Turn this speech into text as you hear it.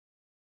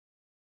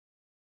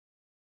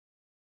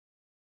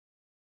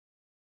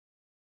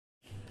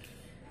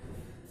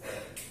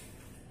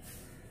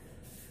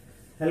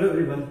Hello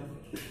everyone.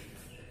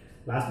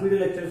 Last video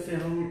lecture से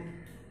हम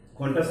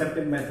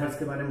contraceptive methods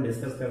के बारे में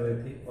डिस्कस कर रहे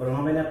थे और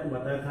वहां मैंने आपको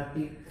बताया था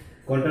कि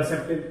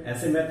कॉन्ट्रासेप्टिव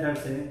ऐसे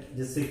मेथड्स हैं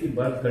जिससे कि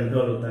बर्थ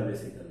कंट्रोल होता है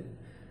बेसिकली,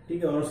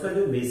 ठीक है। और उसका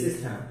जो बेसिस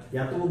था,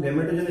 या तो वो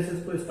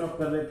गैमेटोजेनेसिस को स्टॉप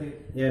कर रहे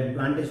थे या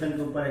इम्प्लांटेशन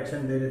के ऊपर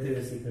एक्शन दे रहे थे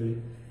बेसिकली,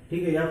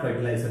 ठीक है, या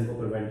फर्टिलाइजेशन को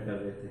प्रिवेंट कर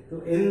रहे थे।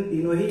 तो इन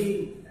तीनों ही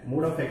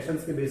मोड ऑफ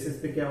एक्शंस के बेसिस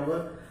पे क्या होगा,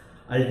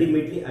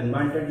 अल्टीमेटली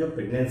अनवांटेड जो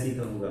प्रेगनेंसी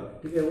का होगा,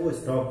 ठीक है, वो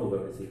स्टॉप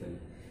होगा बेसिकली।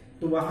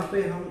 तो वहां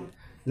पे हम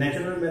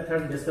नेचुरल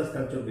मेथड डिस्कस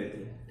कर चुके थे,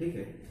 ठीक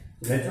है।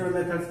 नेचुरल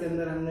मेथड्स के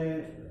अंदर हमने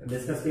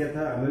डिस्कस किया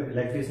था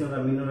लैक्टेशनल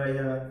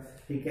अमीनोराइजा,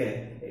 ठीक है,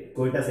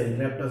 कोइटस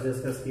इंटरप्टस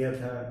डिस्कस किया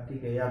था,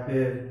 ठीक है, या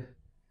फिर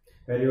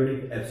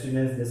पेरियोडिक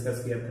एब्स्टिनेंस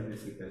डिस्कस किया था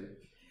बेसिकली।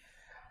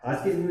 आज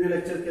के इस वीडियो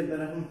लेक्चर के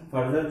अंदर हम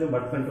फर्दर जो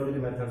बर्थ कंट्रोल के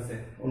मेथड्स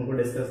हैं उनको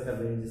डिस्कस कर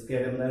रहे हैं,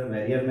 जिसके अंदर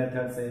वेरियर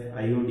मेथड्स है,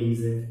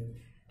 आईओडीज है,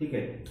 ठीक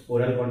है,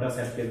 ओरल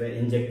कॉन्ट्रासेप्टिव है,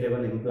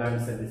 इंजेक्टेबल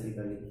इम्प्लांट्स है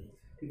बेसिकली,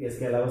 ठीक है।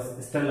 इसके अलावा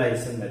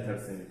स्टरलाइजेशन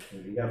मेथड्स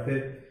हैं या फिर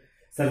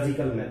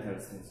सर्जिकल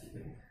मेथड्स हैं।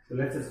 So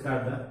let's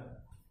start the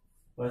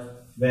first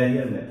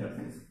barrier method.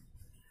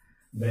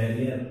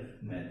 Barrier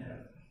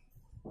method.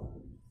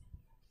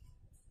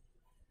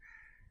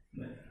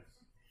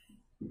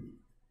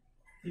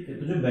 ठीक है,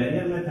 तो जो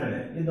बैरियर मेथड है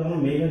ये दोनों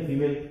मेल एंड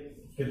फीमेल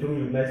के थ्रू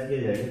यूटिलाइज किए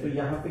जाएंगे। तो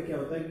यहाँ पे क्या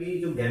होता है कि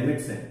जो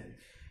गैमेट्स हैं,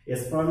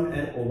 स्पर्म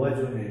एंड ओवा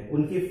जो है,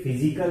 उनकी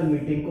फिजिकल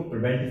मीटिंग को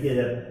प्रिवेंट किया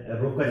जाता है,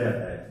 रोका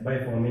जाता है by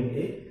forming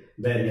a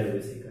barrier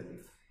basically.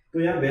 तो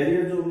यहाँ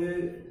बैरियर जो होंगे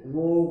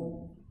वो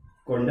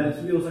कॉन्डम्स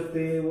भी हो सकते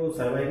हैं, वो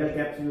सर्वाइकल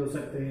कैप्स भी हो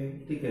सकते हैं,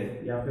 ठीक है,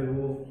 या फिर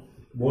वो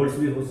बोल्ट्स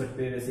भी हो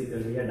सकते हैं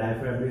बेसिकली, या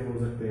डायफ्राम भी हो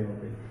सकते हैं वहाँ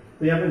पे।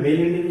 तो यहाँ पे मेल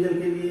इंडिविजुअल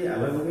के लिए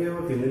अलग होंगे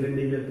और फीमेल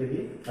इंडिविजुअल के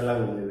लिए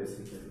अलग होंगे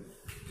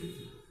बेसिकली।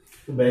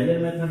 तो बैरियर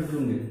मेथड्स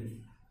होंगे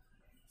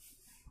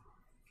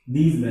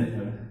these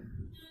methods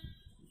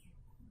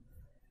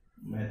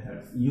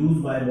use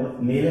by both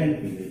male and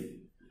female,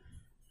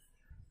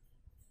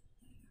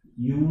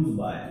 use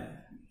by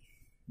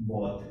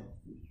both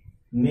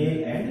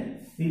male and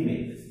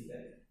female,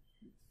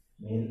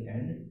 male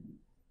and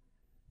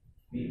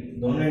female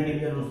दोनों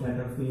इंडिविजुअल उस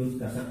मेथड को यूज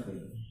कर सकते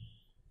हैं,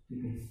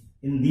 ठीक है।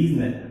 इन दीज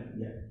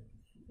मेथड या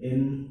in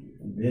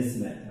this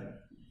method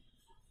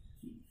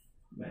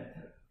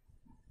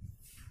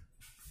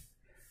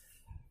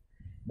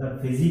the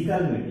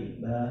physical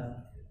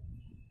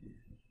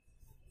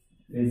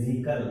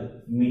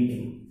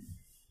meeting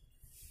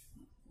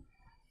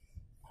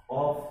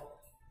of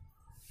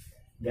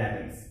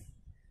gametes,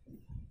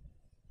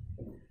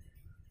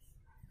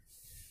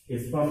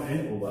 sperm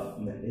and ova,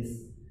 that is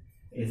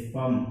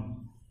sperm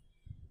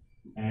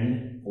and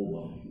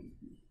ovum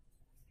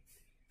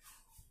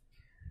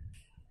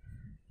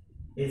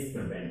is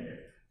prevented,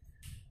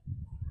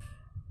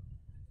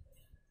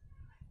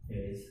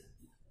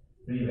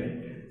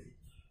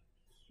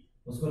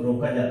 उसको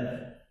रोका जाता है।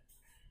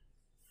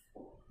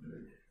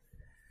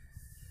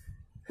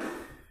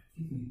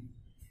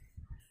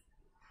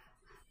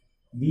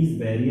 These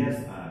barriers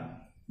are,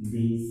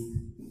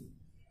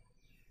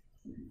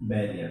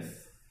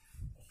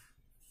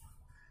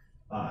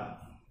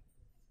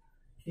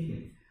 ठीक है।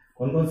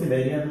 कौन कौन से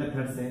बैरियर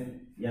मेथड्स हैं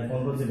या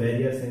कौन कौन से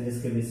बैरियर्स हैं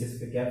जिसके बेसिस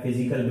पे क्या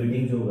फिजिकल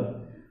मीटिंग जो होगा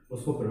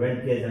उसको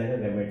प्रिवेंट किया जाएगा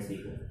गैमेट्स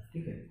को,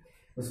 ठीक है।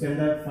 उसके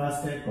अंदर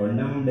फर्स्ट है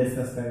कॉन्डम,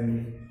 डिस्कस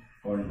करेंगे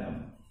कॉन्डम।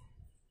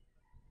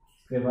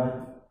 उसके बाद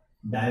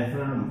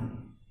diaphragm,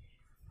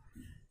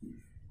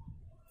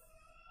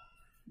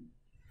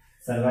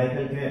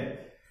 cervical cap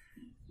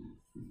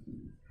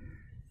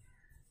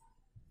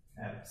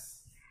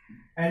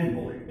and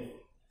bolt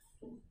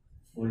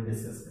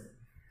discuss करें,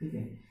 ठीक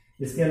है।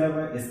 इसके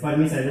अलावा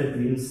spermicidal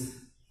creams,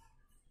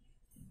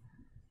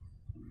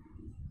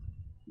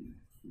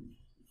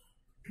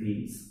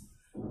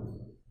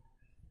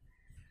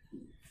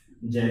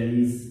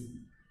 jellies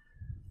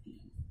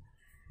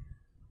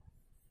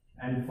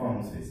and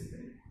forms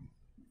basically,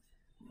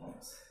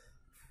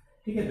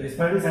 ठीक है। तो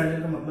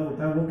स्पर्मिसाइडल का मतलब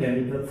होता है वो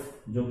केमिकल्स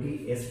जो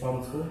कि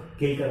स्पर्म्स को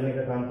किल करने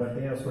का काम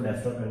करते हैं, उसको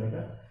डिस्ट्रॉय करने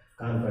का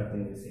काम करते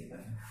हैं बेसिकली।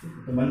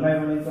 तो वन बाय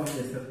वन इनको हम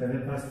डिस्कस करें।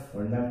 First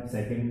condom,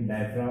 second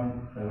diaphragm,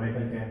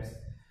 cervical caps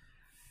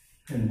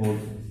and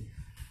bolts.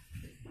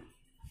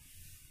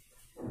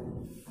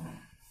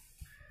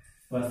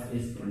 First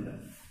is condom.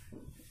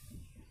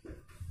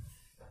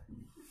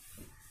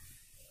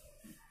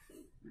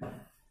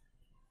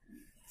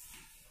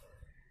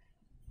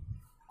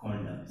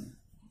 condoms,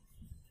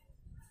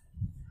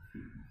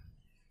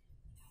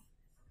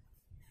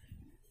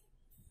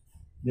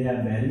 they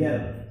are barrier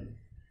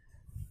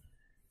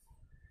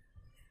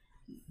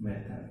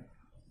method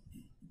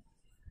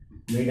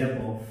made up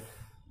of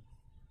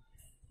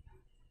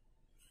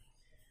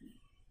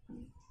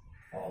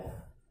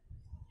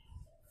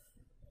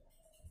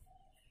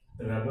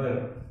rubber,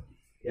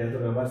 या तो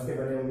रबर के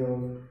बने होंगे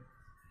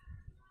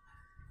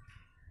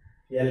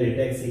या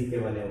लेटेक्स सीट के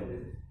बने होंगे,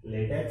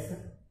 लेटेक्स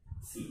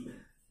सीट।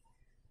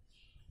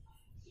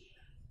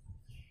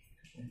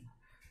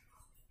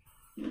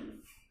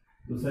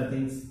 दूसरा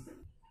things,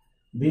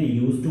 they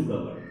used to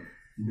cover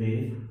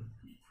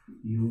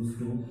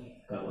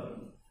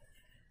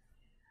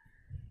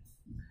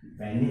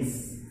penis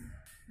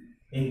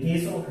in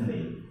case of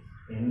male,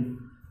 in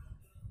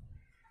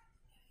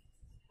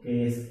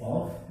case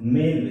of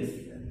male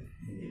vesicle,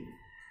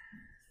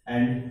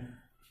 and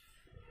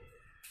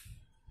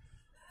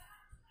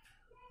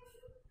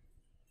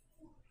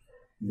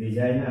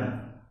vagina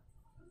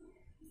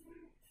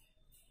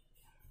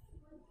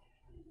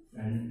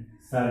and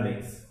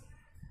cervix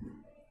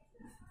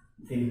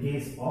in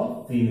case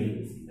of female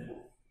vesicle,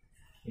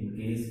 in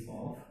case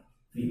of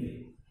female,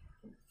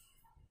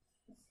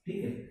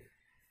 ठीक है।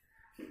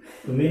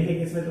 तो mail के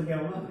case में तो क्या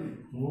होगा,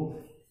 वो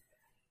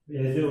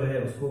जो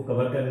है उसको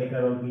कवर करने का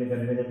रोल प्ले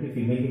करेगा, जबकि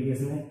फीमेल के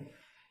केस में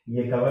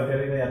ये कवर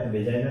करेगा या तो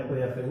वेजाइना को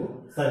या फिर वो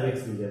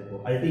सर्विक्स रीजन को।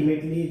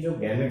 अल्टीमेटली जो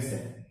गैमेट्स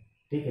हैं,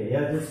 ठीक है,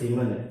 या जो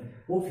सीमन है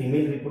वो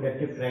फीमेल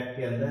रिप्रोडक्टिव ट्रैक्ट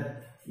के अंदर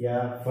या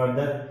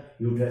फर्दर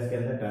यूट्रस के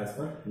अंदर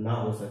ट्रांसफर ना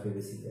हो सके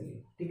बेसिकली,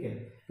 ठीक है,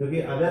 क्योंकि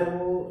अगर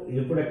वो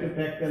रिप्रोडक्टिव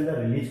ट्रैक्ट के अंदर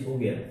रिलीज हो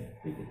गया,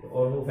 ठीक है,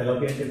 और वो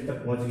फेलोपियन टिप तक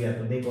पहुंच गया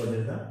तो दे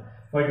कॉजेज द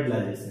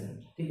फर्टिलाइजेशन,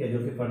 ठीक है, जो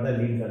कि फर्दर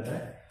लीड करता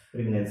है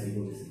प्रेगनेंसी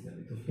को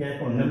बेसिकली। तो क्या है,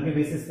 कॉन्डम के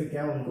बेसिस पे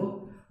क्या उनको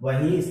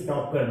वहीं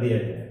स्टॉप कर दिया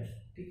गया है,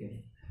 ठीक है।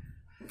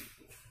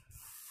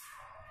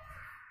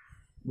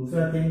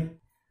 दूसरा thing,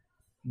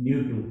 due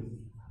to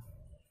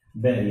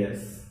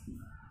barriers,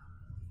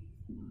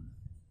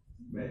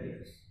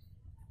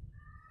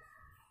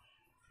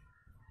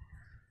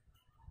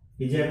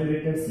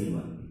 ejaculated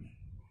semen,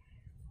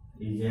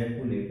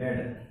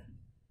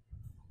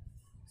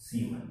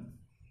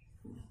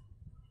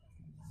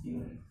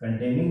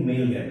 containing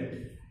male gamete,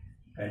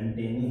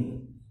 containing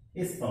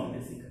sperm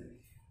basically,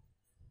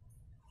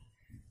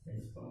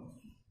 sperm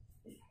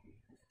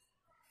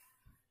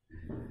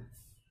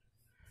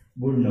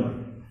would not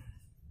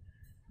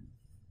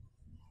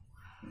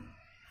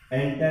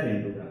enter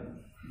into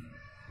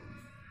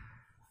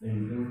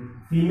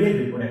female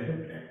reproductive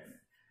tract,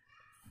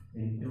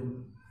 into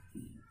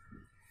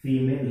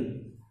female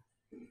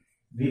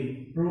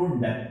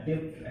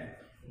reproductive tract,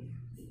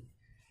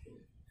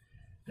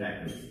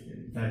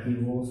 ताकि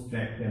वो उस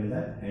ट्रैक के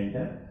अंदर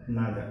एंटर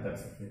ना कर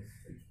सके।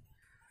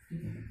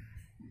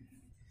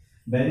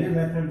 बैरियर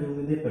मेथड जो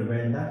they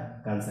prevent the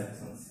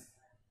conceptions,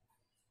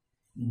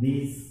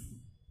 these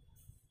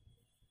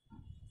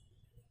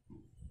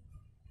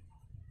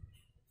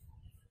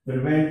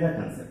prevent the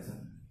conception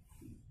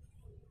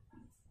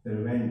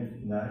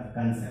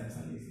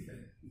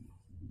basically,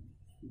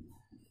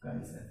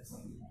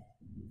 conception,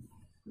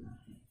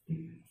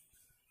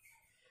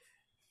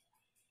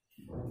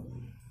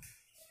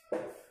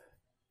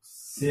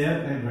 share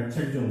and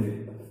रक्षक जो होंगे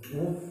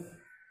वो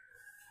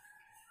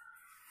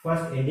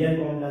फर्स्ट इंडियन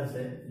कॉन्डम्स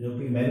है जो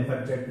कि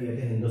मैन्युफैक्चर किए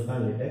थे हिंदुस्तान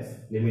लेटेक्स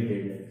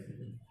लिमिटेड ने।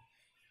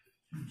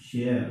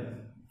 शेयर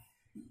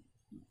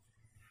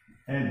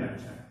एंड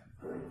रक्षक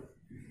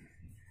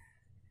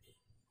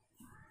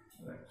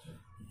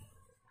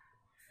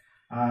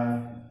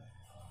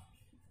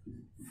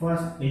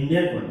first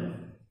Indian condom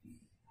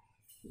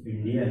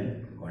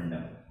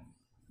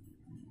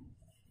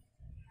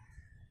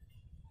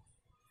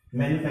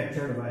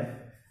manufactured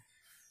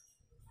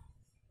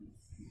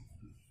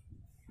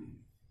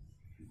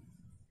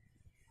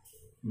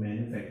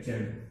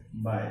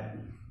by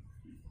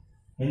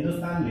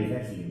Hindustan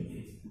Latex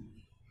Limited,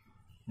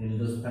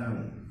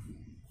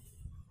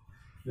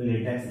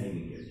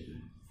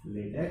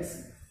 Latex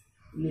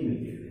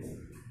Limited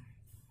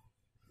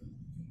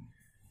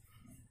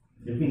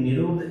जो कि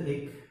निरोध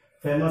एक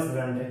फेमस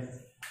ब्रांड है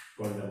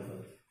कॉन्डम का।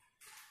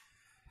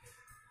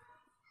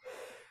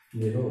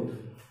 निरोध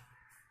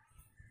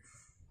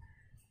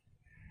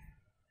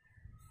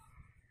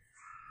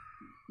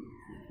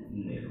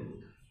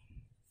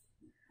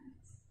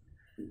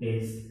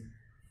is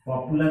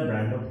popular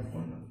brand of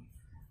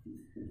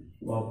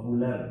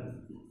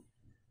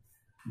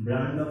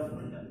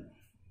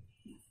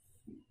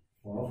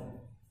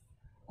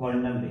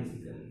condom,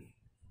 basically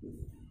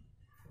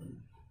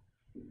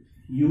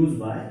used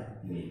by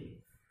males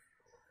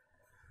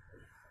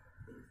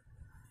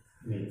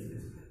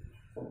basically,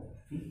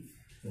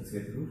 इसके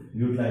थ्रू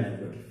यूटिलाइज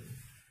होगा।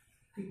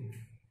 ठीक है,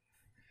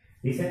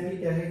 रिसेंटली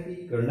क्या है कि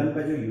कंडम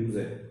का जो यूज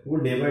है वो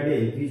डे बाय डे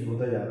इंक्रीज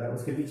होता जा रहा है।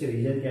 उसके पीछे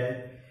रीजन क्या है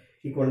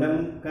कि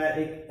कंडम का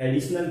एक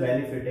एडिशनल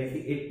बेनिफिट है कि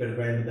it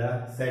prevent the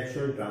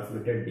sexual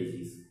transmitted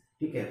disease.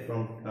 ठीक है,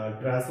 from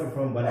transfer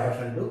from one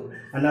person to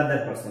another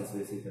person.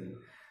 Basically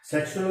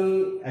sexual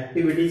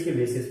activities के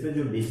बेसिस पे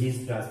जो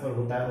डिजीज ट्रांसफर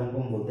होता है उनको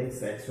हम बोलते हैं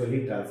सेक्सुअली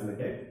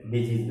ट्रांसमिटेड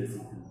डिजीज।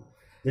 बेसिकली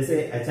जैसे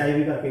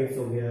HIV का केस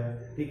हो गया,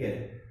 ठीक है,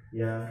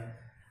 या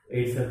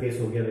एड्स का केस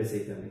हो गया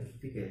बेसिकली,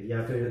 ठीक है,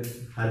 या फिर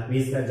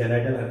हर्पीज का,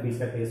 जेनिटल हर्पीज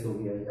का केस हो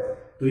गया।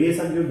 तो ये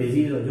सब जो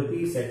डिजीज जो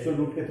कि सेक्सुअल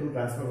रूट के थ्रू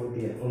ट्रांसफर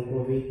होती है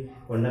उनको भी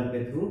कॉन्डम के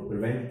थ्रू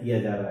प्रिवेंट किया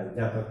जा रहा है,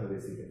 जाता था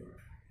बेसिकली।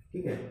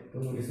 ठीक है, तो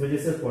इस वजह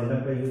से कॉन्डम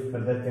का यूज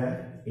फर्दर क्या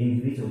है,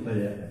 इंक्रीज होता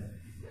जा रहा है।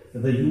 तो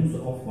the use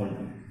of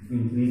condom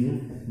increasing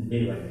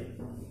day by day.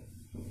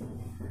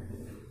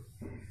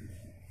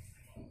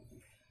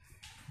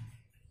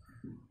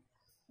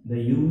 The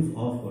use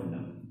of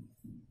condom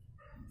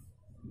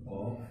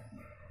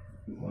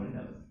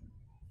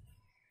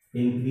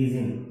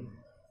increasing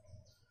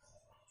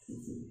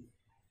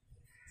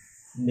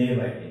day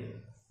by day,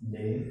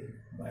 day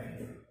by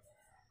day,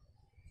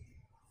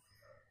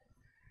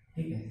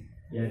 ठीक है,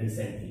 या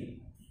recently,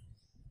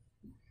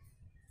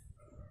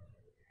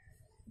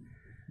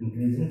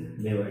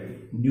 increasing day by day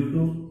due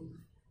to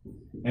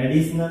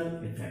additional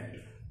effect,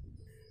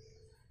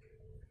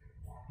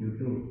 due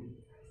to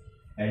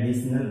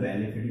additional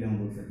benefit, हम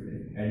बोल सकते हैं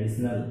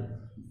additional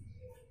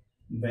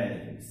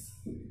benefits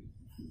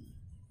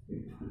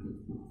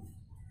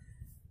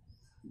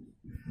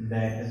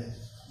that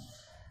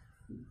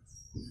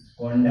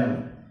condom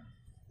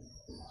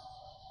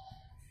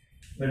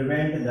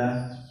prevent the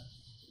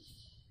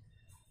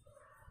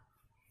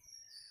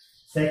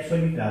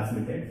sexually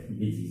transmitted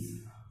disease,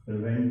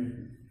 prevent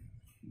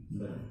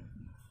the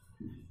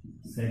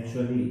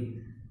sexually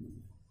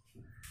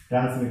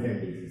transmitted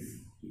disease,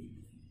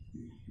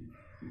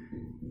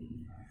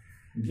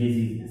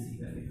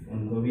 basically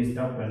उनको भी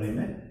stop करने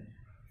में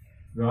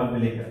रोल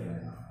प्ले कर रहा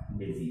है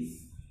डिजीज,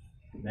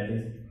 दैट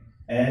इज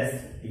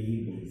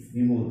STDs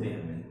भी बोलते हैं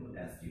हम इनको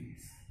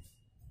STDs,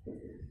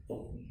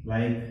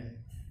 लाइक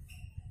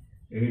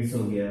एड्स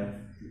हो गया,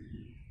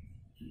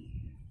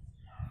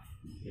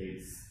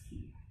 एड्स,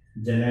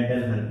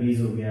 जेनेटल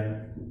हर्पीज हो गया,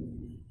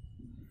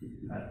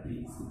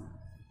 हर्पीज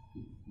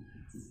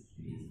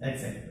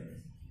एक्सेट्रा,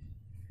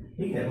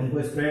 ठीक है,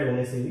 उनको स्प्रेड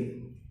होने से भी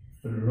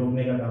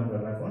रोकने का काम कर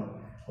रहा है कौन,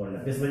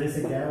 कॉन्डम। इस वजह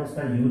से क्या है,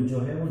 उसका यूज जो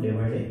है वो डे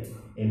बाय डे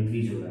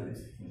इंक्रीज हो रहा है।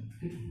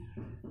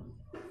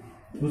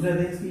 दूसरा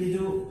देश की ये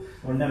जो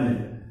कॉन्डम है,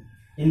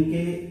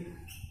 इनके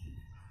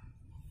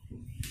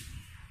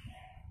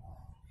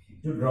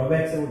जो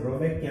ड्रॉबैक्स है, वो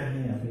ड्रॉबैक क्या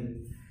है यहाँ पे,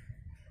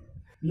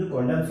 जो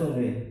कॉन्डम्स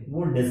होंगे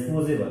वो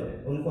डिस्पोजेबल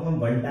है, उनको हम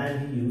वन टाइम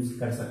ही यूज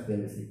कर सकते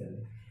हैं,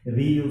 बेसिकली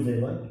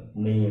रीयूजेबल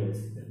नहीं है,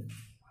 बेसिकली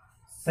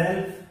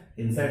सेल्फ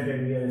इंसर्टेड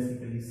भी है,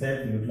 बेसिकली सेल्फ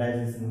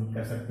यूटिलाइजेशन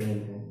कर सकते हैं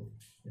इनको।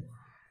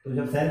 तो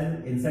जब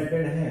सेल्फ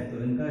इंसर्टेड है तो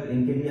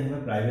इनके लिए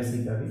हमें प्राइवेसी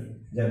का भी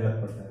जरूरत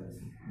पड़ता है।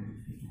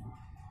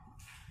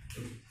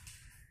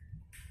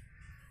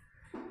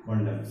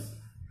 Condoms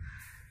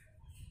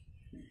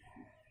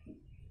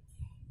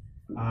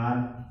are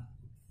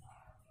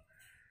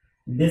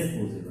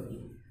disposable,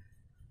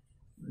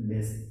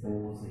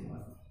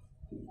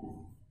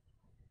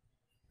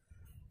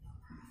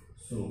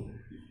 so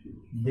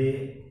they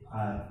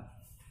are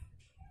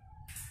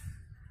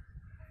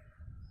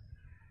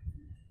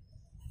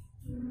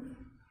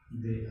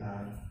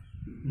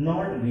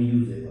not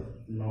reusable,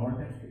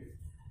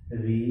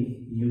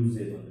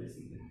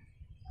 basically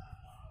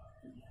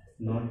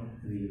not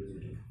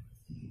reusable,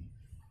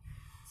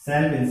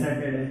 self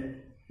inserted है,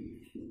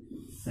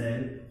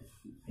 self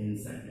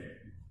inserted,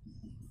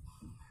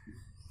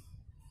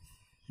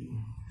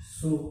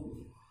 so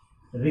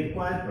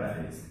require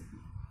privacy,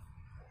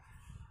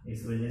 इस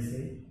वजह से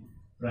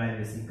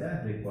प्राइवेसी का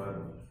रिक्वायर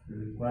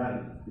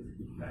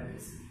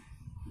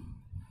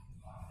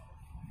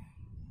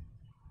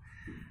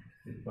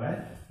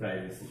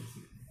प्राइवेसी।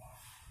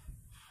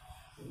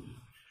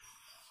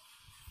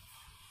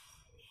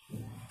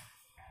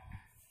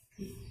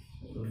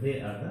 तो दे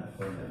आर द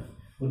कॉन्डम।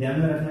 तो ध्यान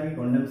में रखना कि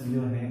कॉन्डम्स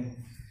जो हैं,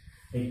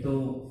 एक तो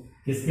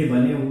किसके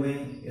बने हुए,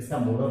 इसका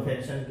मोड ऑफ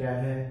एक्शन क्या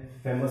है,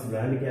 फेमस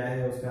ब्रांड क्या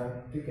है उसका,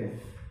 ठीक है,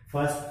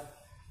 फर्स्ट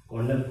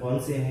कॉन्डम कौन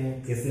से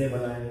हैं, किसने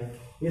बनाए हैं,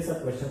 ये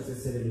सब क्वेश्चंस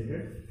इससे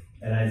रिलेटेड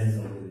अराइजेस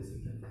होंगे।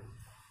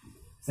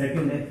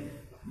 सेकंड है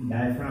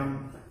diaphragm,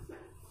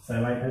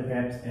 cervical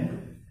caps and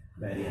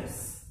barriers.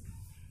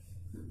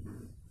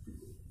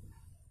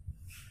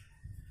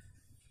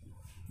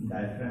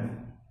 Diaphragm,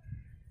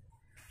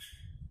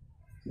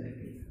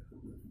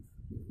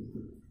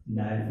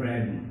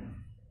 diaphragm,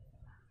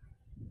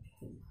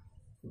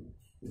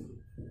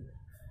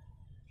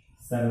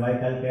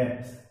 cervical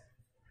caps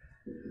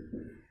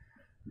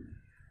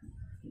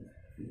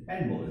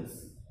and balls,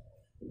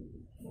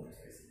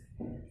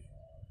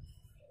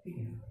 ठीक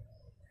है।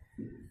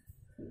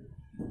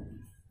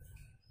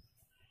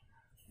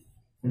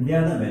 They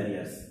are the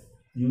barriers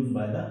used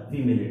by the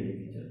female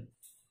individual.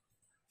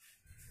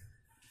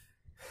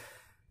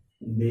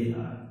 They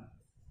are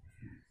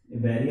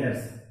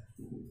barriers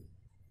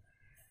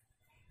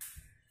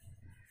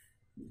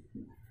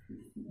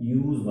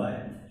used by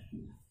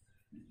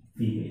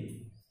female.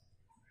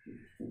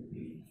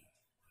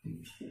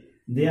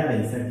 They are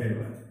inserted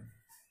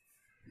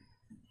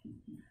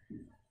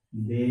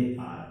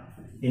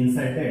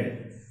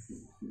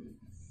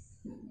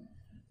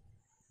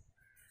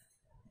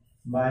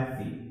by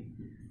female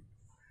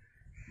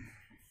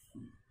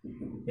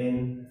in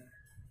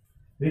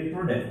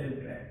reproductive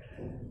tract,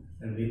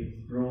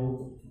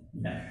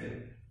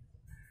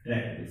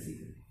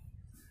 basically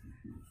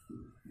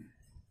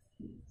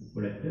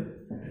reproductive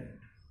tract.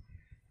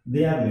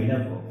 They are made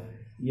up of,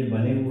 ये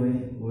बने हुए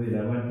हैं, वही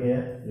rubber के या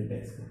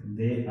latex के,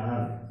 they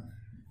are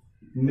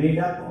made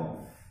up of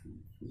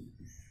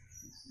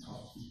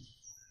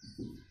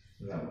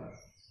rubber,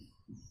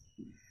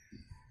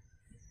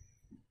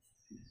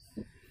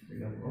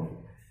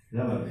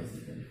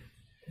 basically.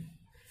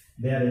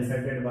 They are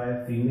inserted by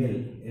a female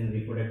in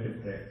reproductive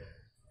tract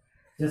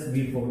just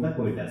before the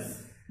coitus,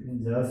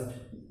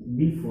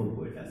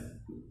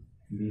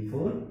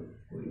 before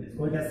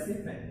coitus से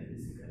पहले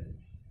basically.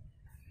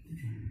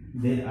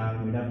 They are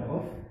made up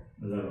of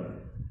rubber.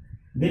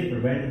 They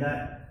prevent the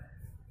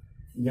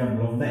या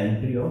block the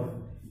entry of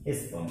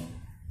sperm.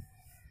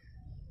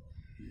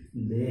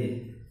 They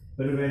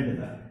prevent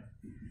the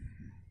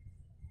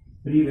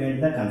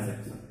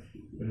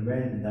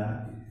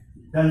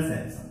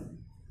conception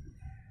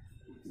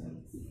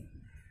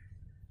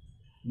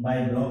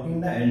by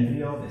blocking the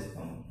entry of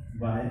sperm,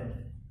 by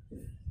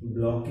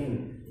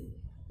blocking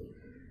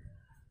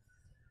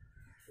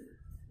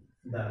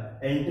the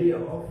entry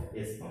of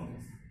sperm,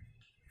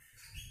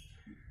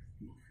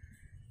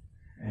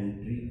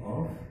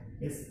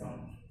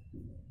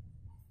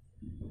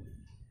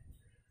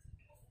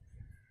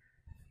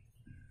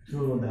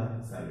 through the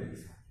cervix.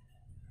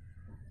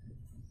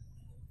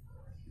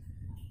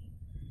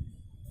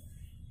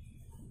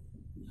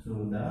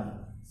 Through the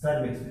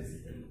cervix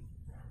basically.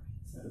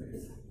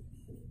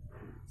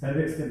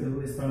 cervix के through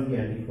sperm की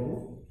entry को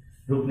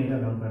रोकने का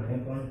काम करते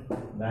हैं कौन?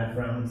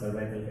 Diaphragm,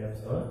 cervical caps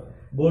और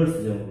बोल्ट्स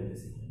जो होंगे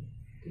बेसिकली।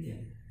 ठीक है,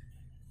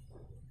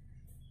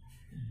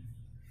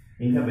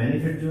 इनका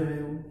बेनिफिट जो है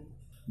वो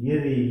ये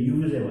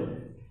रीयूजेबल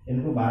है,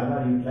 इनको बार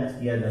बार यूटिलाइज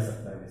किया जा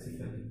सकता है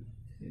बेसिकली।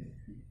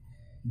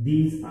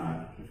 These are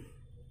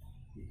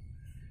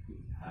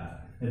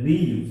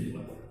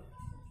reusable.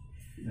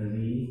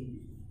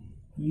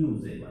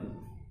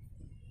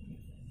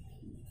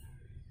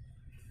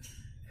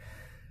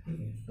 ठीक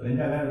है, तो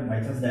इनका अगर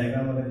बाई चांस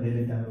डायग्राम अगर दे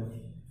देता हो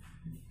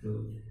तो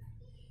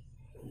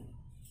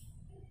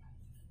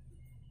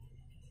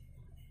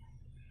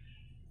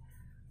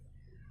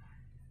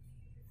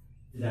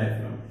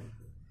diaphragm,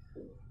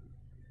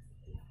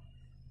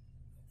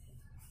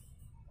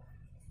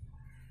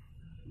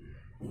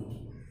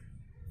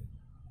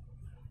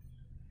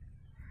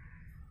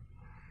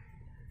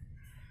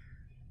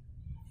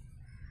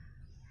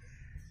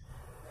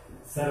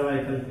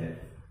 cervical cap,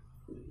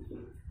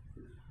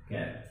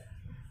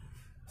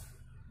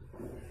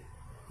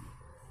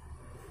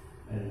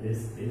 and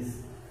this is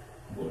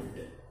bolt.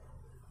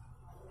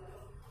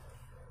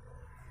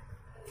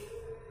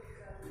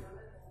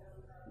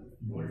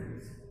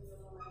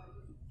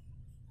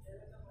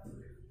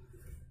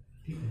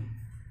 ठीक है,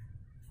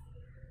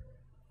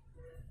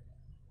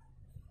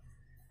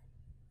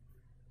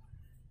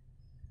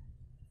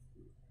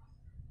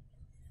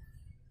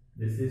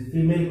 this is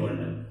female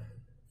condom.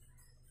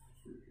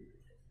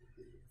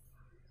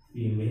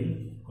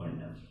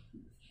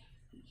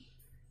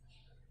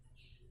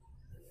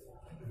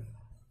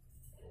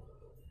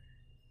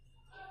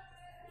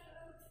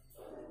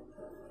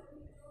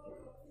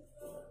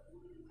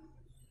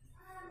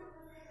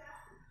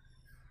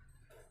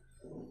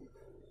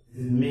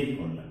 This is male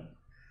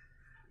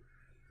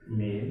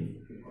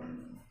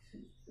condom.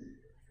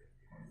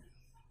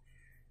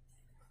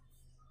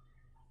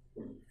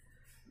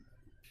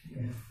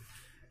 Okay.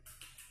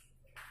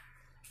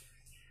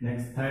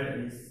 Next, third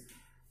is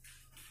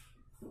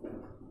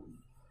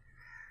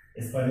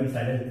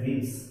spermicidal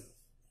creams,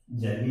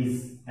 jellies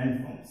and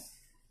foams.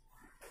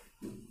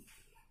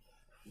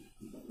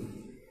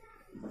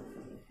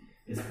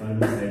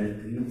 Spermicidal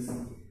creams,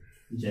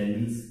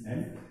 jellies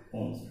and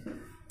foams.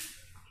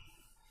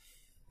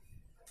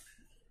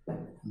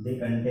 They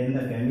contain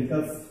the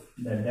chemicals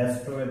that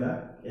destroy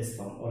the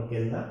sperm or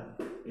kill the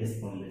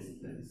sperm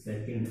basically.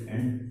 Second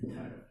and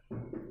third.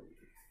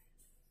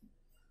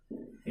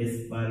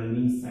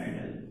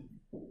 Spermicidal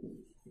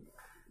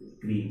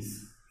creams,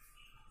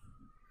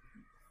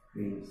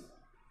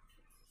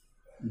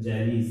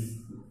 jellies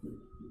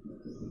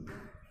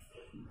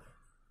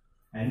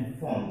and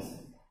foams.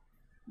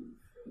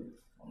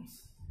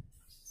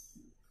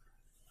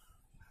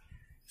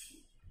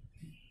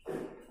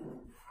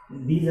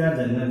 These are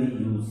generally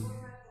used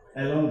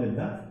along with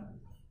the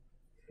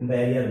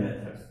barrier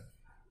methods.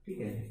 ठीक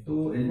है,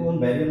 तो इनको उन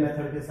barrier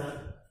method के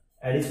साथ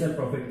additional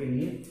profit के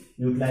लिए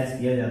utilise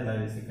किया जाता है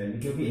बेसिकली,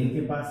 क्योंकि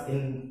इनके पास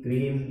इन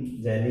क्रीम,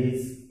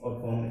 जेलीज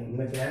और फॉर्म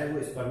इनमें क्या है,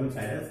 वो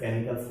स्पर्मिसाइडल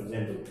केमिकल्स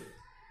प्रेजेंट होते हैं।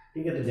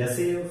 ठीक है, तो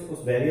जैसे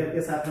उस बैरियर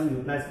के साथ हम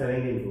यूटिलाइज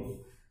करेंगे इनको,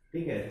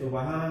 ठीक है, तो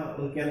वहाँ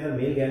उनके अंदर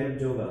मेल गैमेट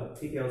जो होगा,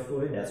 ठीक है, उसको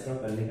डिस्ट्रॉय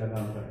करने का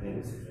काम करते हैं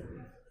बेसिकली।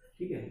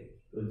 ठीक है,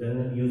 तो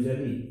general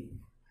usually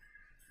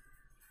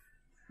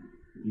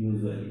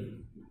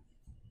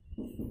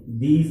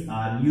these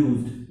are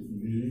used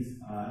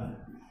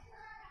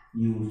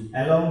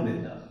along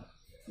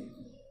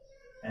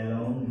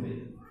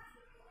with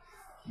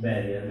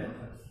barrier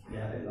methods,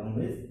 along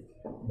with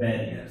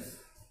barriers.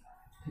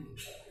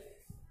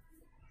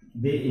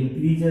 They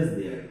increases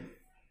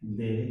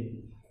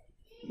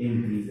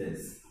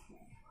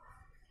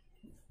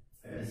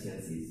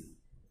efficiencies,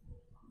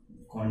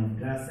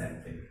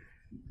 contraceptive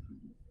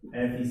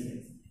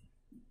efficiencies.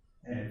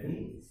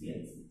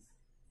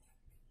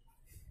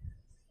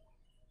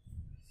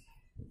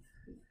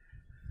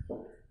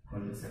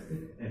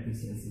 Contraceptive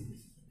efficiency.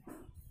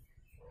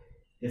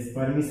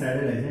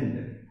 Spermicidal agent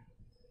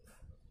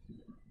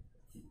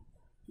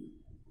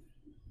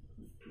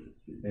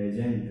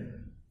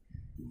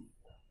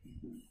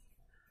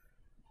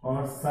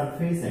और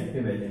surface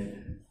active agent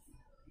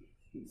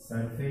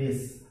surface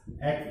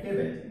active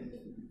agent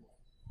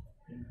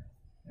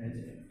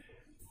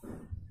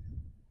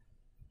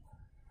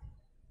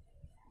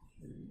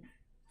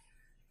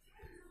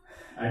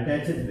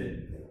attaches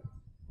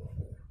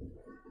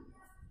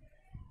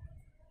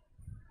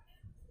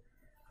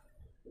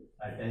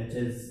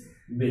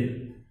with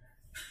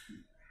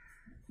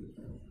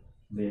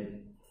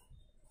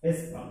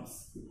sperms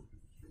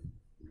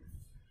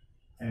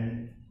and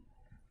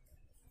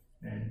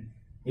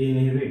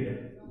inhibit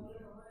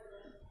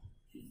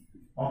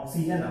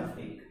oxygen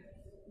Uptake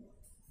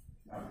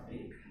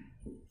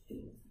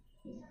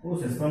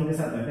उस sperm के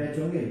साथ attach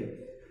होंगे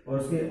और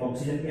उसके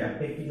oxygen के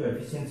Uptake की जो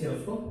एफिशिएंसी है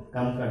उसको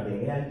कम कर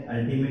देंगे एंड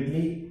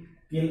अल्टीमेटली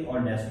किल और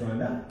destroy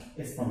the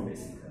sperm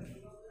basically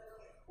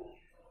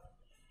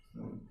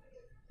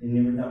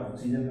inhibit the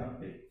oxygen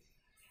uptake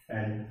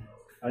and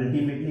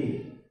ultimately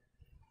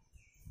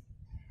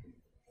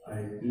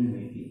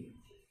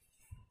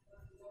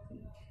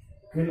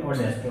kill or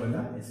destroy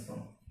the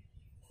sperm.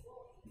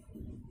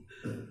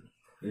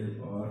 Kill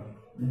or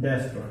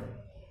destroy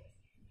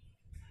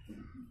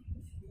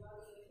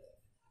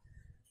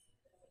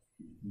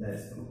the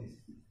sperm.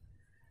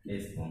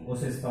 उस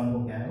स्पर्म को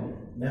क्या है वो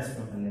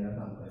डिस्ट्रॉय करने का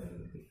काम करेंगे.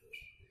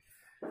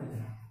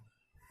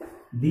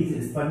 These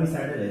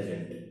spermicidal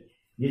agent,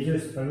 ये जो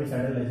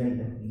स्पर्मिसाइडल एजेंट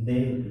है they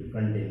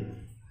contain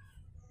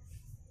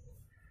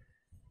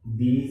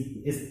these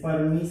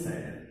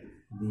spermicidal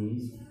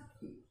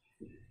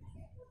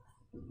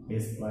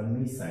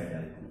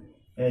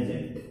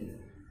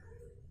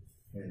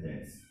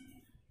agents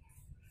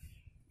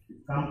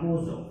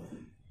composed of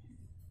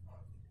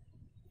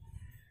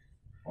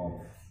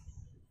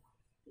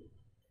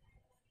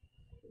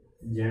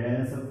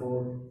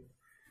ZnSO4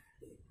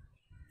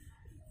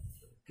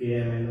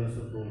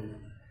 KMnSO4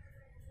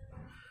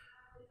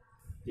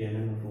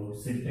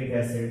 citric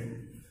acid,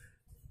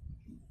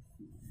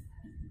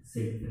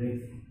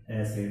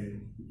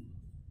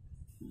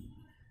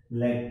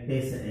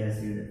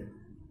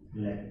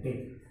 lactic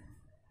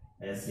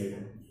acid,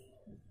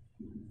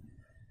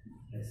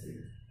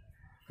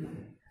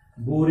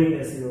 boric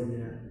acid हो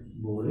गया,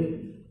 boric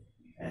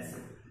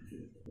acid,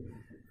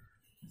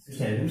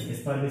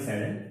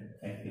 spermicidal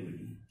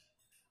activity,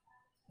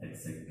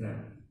 etc.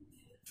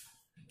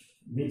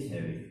 which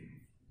having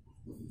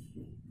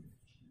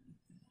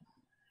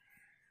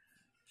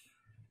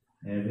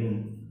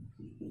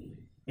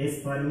a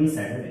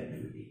spermicidal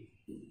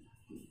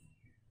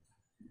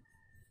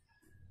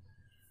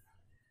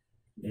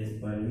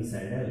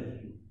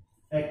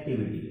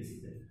activity.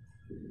 Basically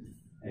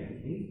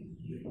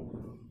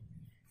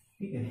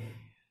ठीक है.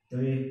 तो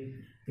ये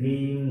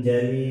cream,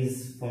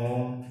 jellies,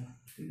 form,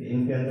 ठीक है,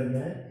 इनके अंदर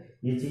क्या है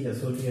ये चीज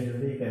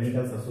एसोसिएटेड है,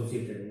 केमिकल्स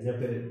एसोसिएटेड है. या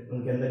फिर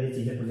उनके अंदर ये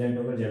चीजें प्रेजेंट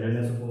होगा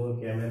ZnSO4,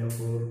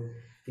 KMnO4,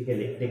 ठीक है,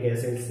 lactic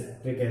acid,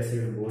 citric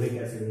acid, boric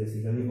acid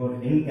basically.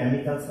 और इन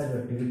केमिकल्स का जो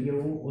एक्टिविटी है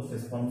वो उस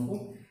स्पर्म्स को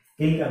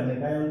किल करने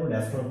का है, उनको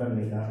डिस्ट्रॉय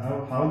करने का. और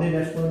how they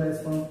destroy the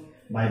sperm?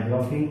 By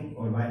blocking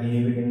और by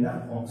inhibiting the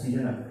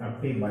oxygen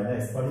Uptake by the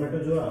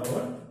spermatozoa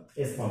और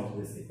स्पर्म्स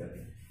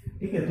बेसिकली.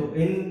 ठीक है. तो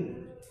इन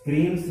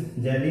क्रीम्स,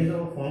 जेलीज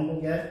और फॉर्म को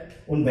क्या है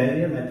उन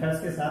बैरियर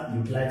मेथड्स के साथ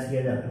यूटिलाइज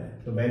किया जाता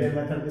है. तो बैरियर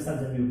मेथड के साथ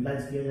जब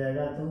यूटिलाइज किया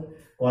जाएगा तो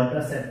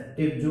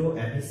कॉन्ट्रासेप्टिव जो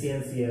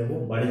एफिशिएंसी है वो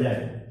बढ़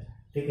जाएगा.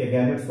 ठीक है.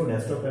 गैमेट्स को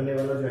डिस्ट्रॉय करने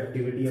वाला जो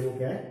एक्टिविटी है वो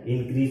क्या है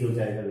इंक्रीज हो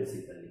जाएगा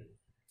बेसिकली.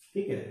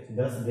 ठीक है.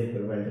 दस they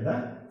prevent the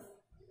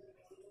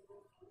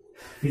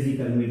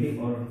physical meeting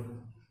और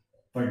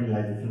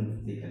fertilisation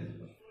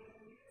basically.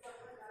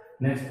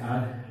 Next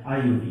are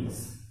IUDs,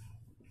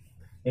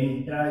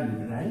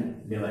 intrauterine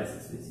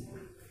devices basically.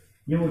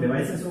 ये वो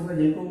डिवाइसेस होगा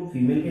जिनको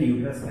फीमेल के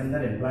यूट्रस के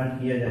अंदर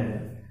इम्प्लांट किया जाएगा.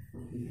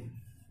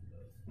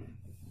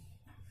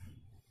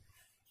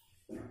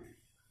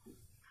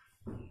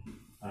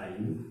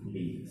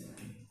 IUDs.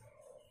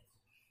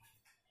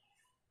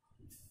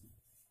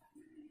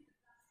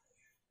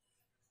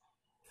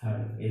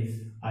 Third is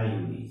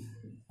IUDs.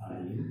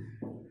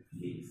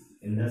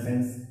 In the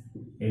sense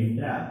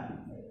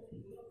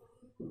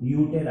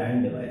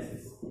intrauterine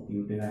devices.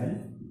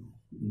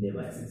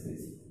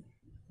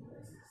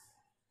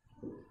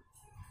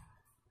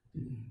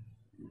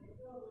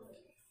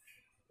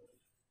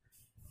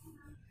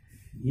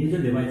 ये जो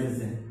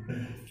डिवाइसेस हैं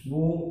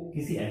वो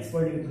किसी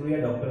एक्सपर्ट के थ्रू या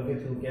डॉक्टर के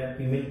थ्रू क्या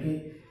फीमेल के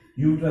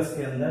यूट्रस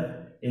के अंदर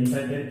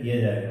इंसर्टेड किया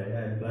जाएगा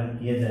या इम्प्लांट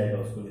किया जाएगा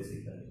उसको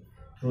basically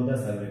through the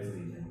cervix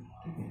reason.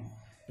 ठीक है.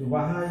 तो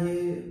वहाँ ये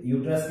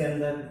यूट्रस के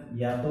अंदर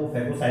या तो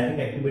फेगोसाइटिक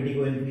एक्टिविटी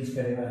को इंक्रीज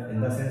करेगा.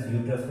 इन द सेंस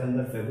यूट्रस के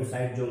अंदर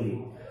फेगोसाइट जो होंगी,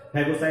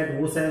 फेगोसाइट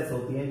वो सेल्स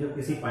होती हैं जो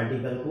किसी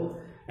पार्टिकल को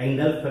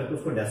एंगल्फ करके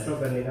उसको डिस्ट्रॉय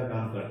करने का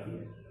काम करती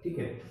है. ठीक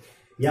है.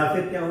 या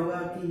फिर क्या होगा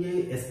कि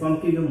ये स्पर्म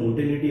की जो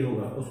मोटिलिटी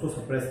होगा उसको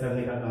सप्रेस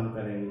करने का काम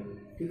करेंगे.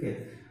 ठीक है.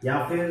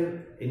 या फिर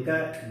इनका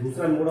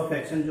दूसरा मोड ऑफ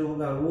एक्शन जो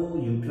होगा वो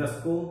यूट्रस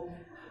को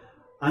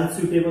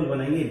अनसूटेबल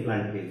बनाएंगे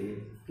इम्प्लांट के लिए.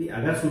 कि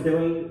अगर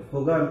सूटेबल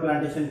होगा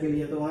इम्प्लांटेशन के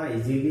लिए तो वहाँ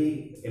इजीली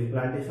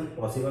इम्प्लांटेशन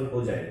पॉसिबल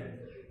हो जाएगा.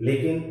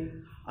 लेकिन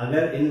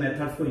अगर इन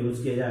मेथड्स को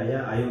यूज किया जाए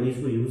या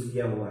IUDs को यूज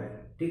किया हुआ है,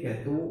 ठीक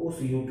है, तो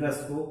उस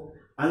यूट्रस को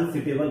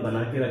अनसूटेबल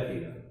बना के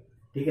रखेगा.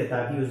 ठीक है,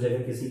 ताकि उस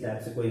जगह किसी टाइप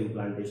से कोई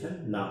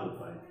इम्प्लांटेशन ना हो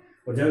पाए।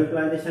 और जब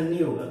इम्प्लांटेशन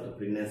नहीं होगा तो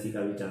प्रेगनेंसी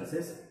का भी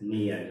चांसेस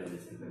नहीं आएगा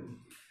बेसिकली।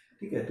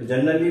 ठीक है, तो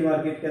जनरली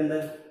मार्केट के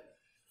अंदर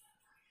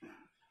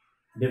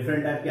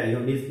डिफरेंट टाइप के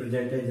आईओडीज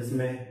प्रेजेंट है,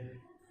 जिसमें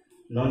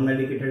नॉन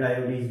मेडिकेटेड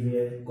आईओडीज भी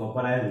है,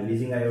 कॉपर आयन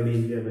रिलीजिंग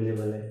आईओडीज भी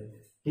अवेलेबल है।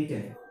 ठीक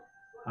है,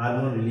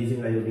 हार्मोन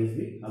रिलीजिंग आईओडीज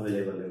भी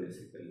अवेलेबल है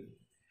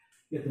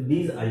बेसिकली। तो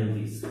these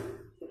आईओडीज,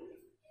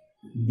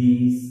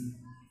 these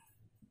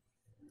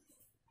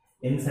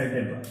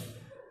inserted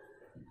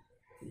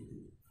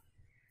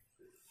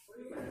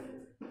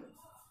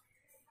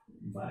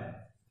by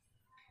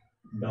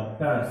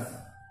doctors,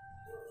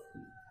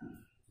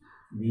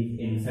 these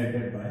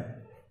inserted by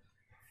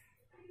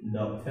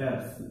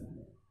doctors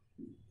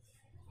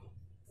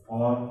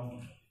or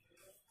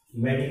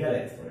medical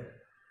expert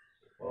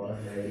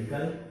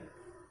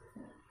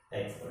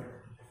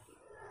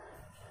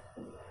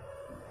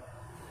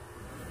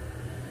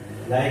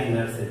like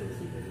nurses,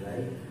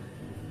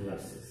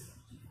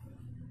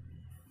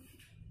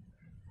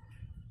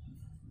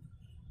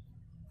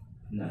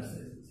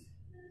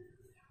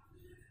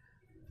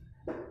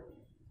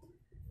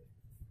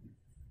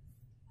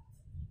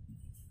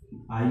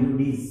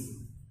 IUDs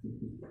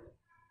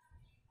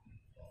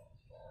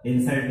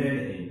inserted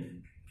in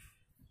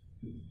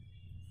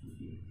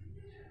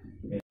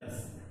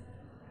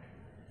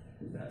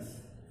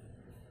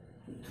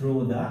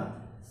through the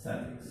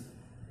cervix,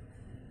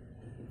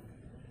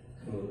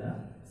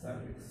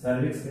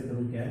 cervix के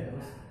थ्रू क्या है,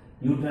 उस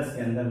यूट्रस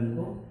के अंदर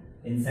उनको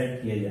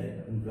इंसर्ट किया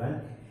जाएगा, इम्प्लांट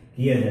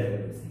किया जाएगा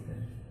बेसिकली।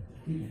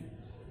 ठीक है,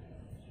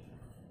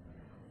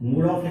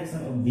 mode of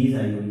action of these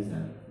आईओडीज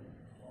are,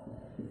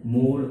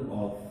 mode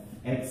of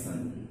action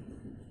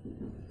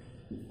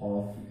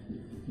of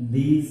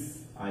these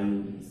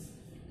आईओडीज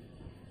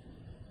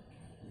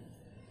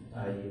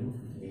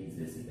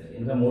basically,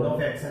 इनका मोड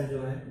ऑफ एक्शन जो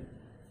है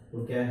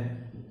वो क्या है,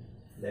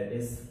 that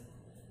is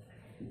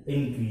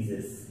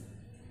increases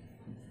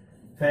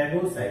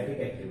phagocytic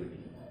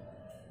activity,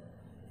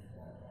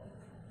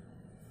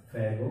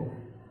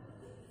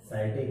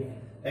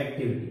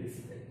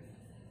 basically,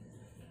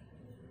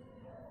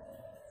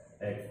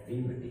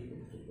 activity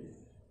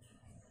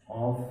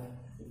of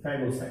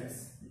phagocytes,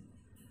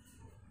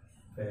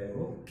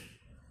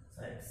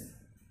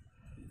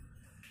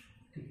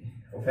 ठीक है।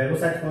 और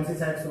phagocytes कौन सी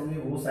साइट्स होंगी,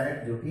 वो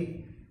साइट जो कि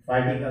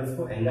पार्टिकल्स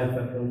को एंगल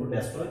करके उनको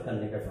डिस्ट्रॉय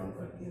करने का काम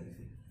करती है।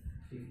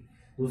 ठीक,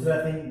 दूसरा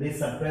thing, they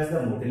suppress the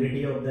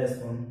motility of the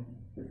sperm,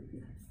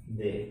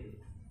 they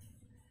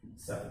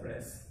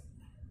suppress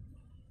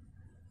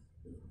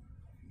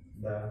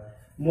the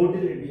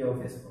motility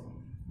of sperm,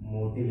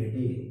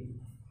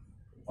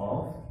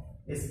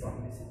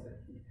 basically।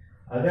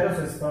 अगर उस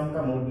स्पर्म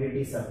का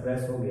मोटिलिटी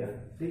सप्रेस हो गया,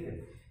 ठीक है,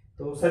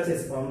 तो सच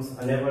sperms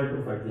unable to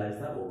fertilise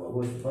the ओवा, वो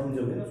स्पर्म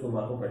जो है ना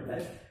ओवा को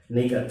फर्टिलाइज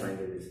नहीं कर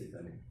पाएंगे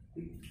बेसिकली।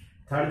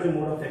 थर्ड जो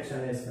मोड ऑफ एक्शन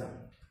है इसका,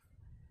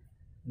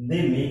 they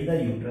make the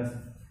uterus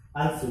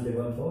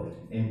unsuitable for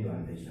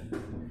implantation,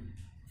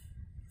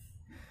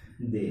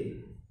 they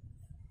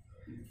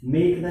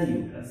make the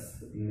uterus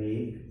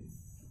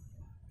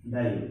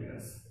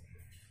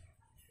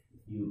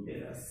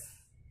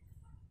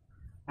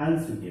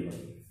unsuitable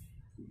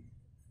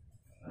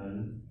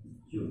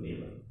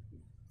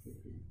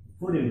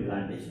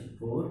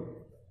for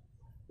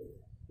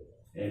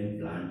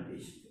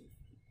implantation,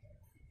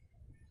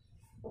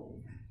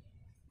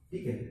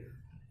 ठीक है।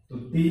 तो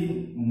तीन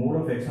मोड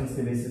ऑफ एक्शंस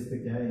के बेसिस पे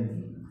क्या है,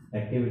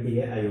 एक्टिविटी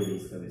है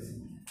आईओडीज का basis.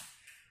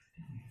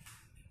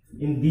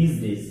 In these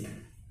days,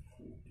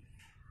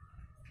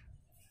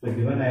 the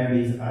given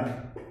IODs are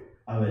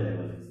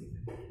available.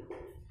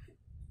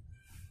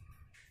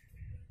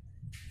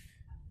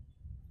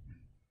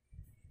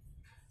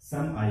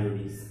 Some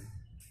IODs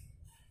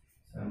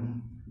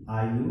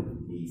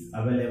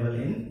available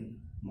in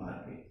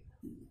market.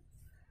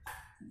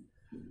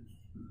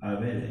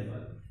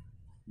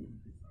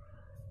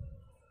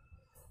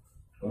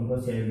 कौन कौन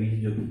से IODs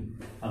जो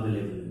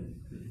अवेलेबल है?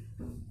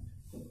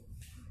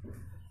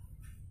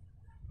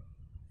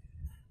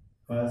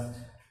 First,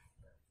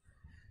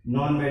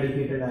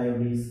 non-medicated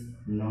IODs,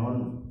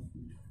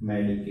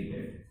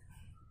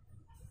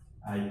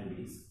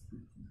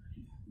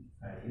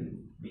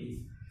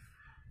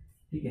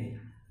 ठीक है।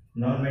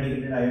 नॉन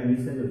मेडिकेटेड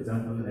आईओडीज का जो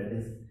एग्जांपल है, that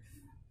is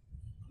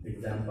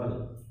example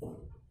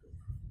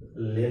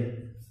left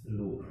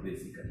loop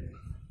basically.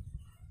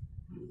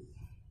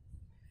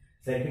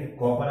 Second,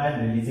 copper ion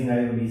releasing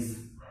आईओडीज,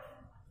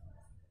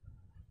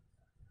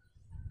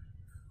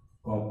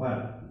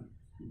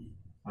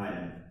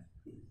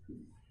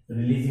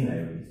 releasing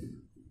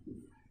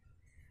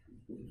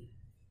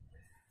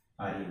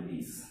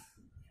आईओडीज।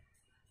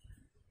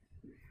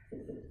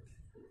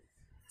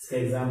 इसका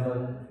एग्जांपल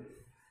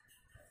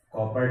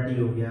कॉपर टी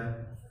हो गया,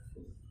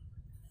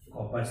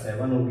 कॉपर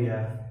 7 हो गया,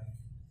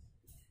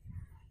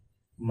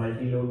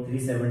 मल्टीलोड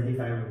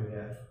 375 हो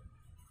गया,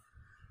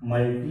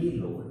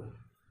 मल्टीलोड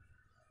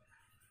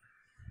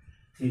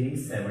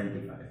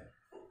 375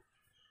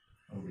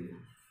 हो गया।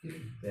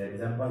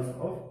 Examples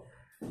of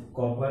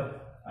copper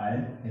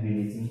ion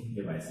releasing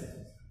devices.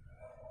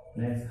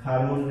 Next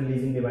hormone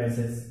releasing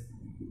devices,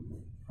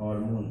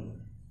 hormone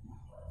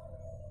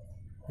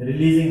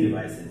releasing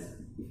devices,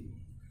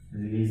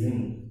 releasing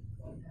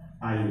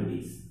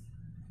IUDs,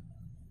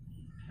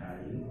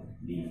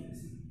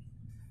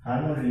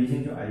 hormone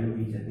releasing जो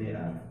आईयूडीज है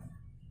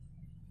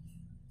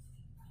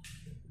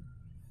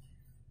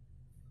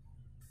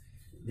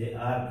they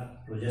are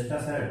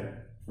progestaside,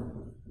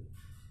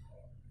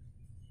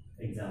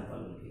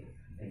 example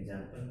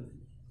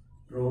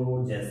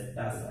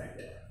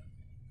progestaside,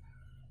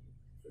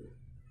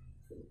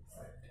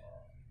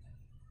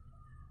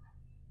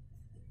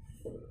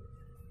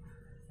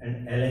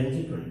 and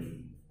LNG20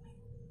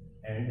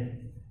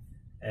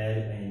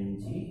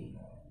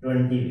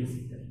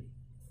 basically,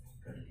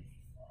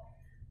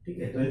 ठीक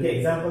है। तो इनके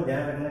एग्जाम्पल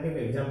ध्यान रखना कि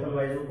एग्जाम्पल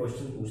वाइज वो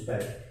क्वेश्चन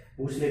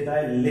पूछ लेता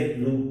है लिप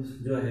लूप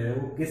जो है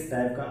वो किस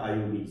टाइप का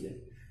आयोडीज है,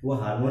 वो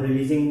हार्मोन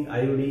रिलीजिंग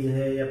आयोडीज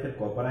है या फिर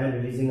कॉपर आयन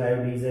रिलीजिंग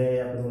आयोडीज है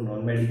या फिर वो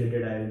नॉन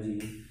मेडिकेटेड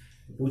आयोडीज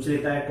पूछ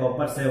लेता है।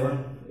 Copper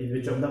 7 is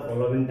which of the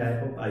following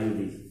type of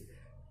आयोडीज,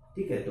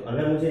 ठीक है। तो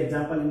अगर मुझे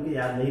एग्जाम्पल इनके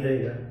याद नहीं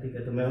रहेगा, ठीक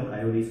है, तो मैं उन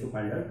आयोडीज को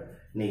फाइंड आउट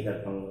नहीं कर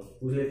पाऊंगा।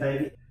 पूछ लेता है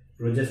कि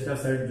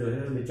प्रोजेस्टासाइड जो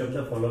है which of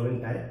the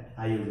following type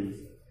आयोडीज,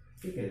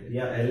 ठीक है,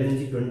 या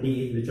LNG20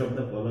 is which of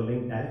the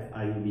following type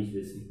आयोडीज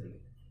basically,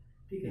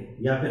 ठीक है।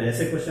 या फिर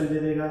ऐसे क्वेश्चन दे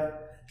देगा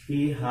कि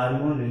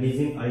hormone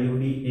releasing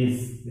IUD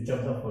is which of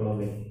the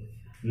following,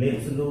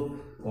 lips loop,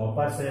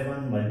 copper 7,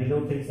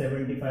 मल्टीलोप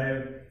 375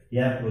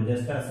 या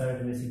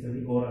प्रोजेस्टासाइड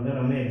बेसिकली। और अगर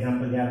हमें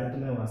एग्जांपल याद है तो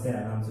मैं वहां से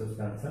आराम से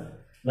उसका आंसर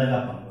लगा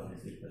पाऊंगा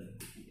बेसिकली,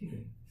 ठीक है।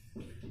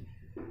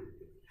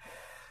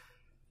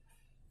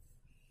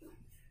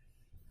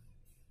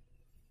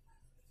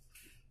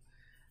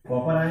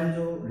 कॉपर आयन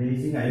जो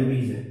रिलीजिंग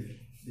आयोडीज है,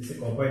 जैसे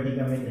कॉपर टी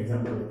का मैं एक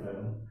एग्जांपल बता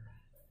रहा हूँ,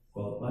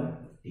 कॉपर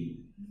टी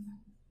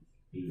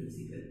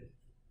बेसिकली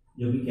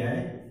जो कि क्या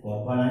है,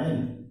 कॉपर आयन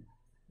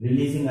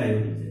रिलीजिंग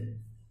आयोडीज है,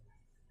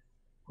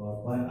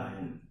 कॉपर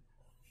आयन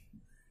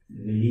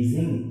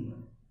रिलीजिंग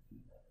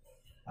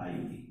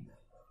आयोडीज,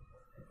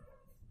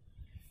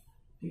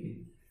 ठीक है।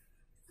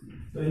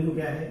 तो इनको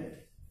क्या है,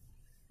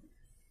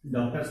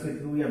 डॉक्टर्स के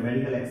थ्रू या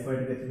मेडिकल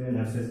एक्सपर्ट के थ्रू या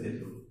नर्सेस के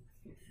थ्रू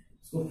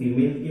इसको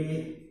फीमेल के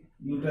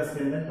यूट्रस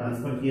के अंदर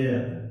ट्रांसफर किया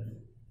जाता है।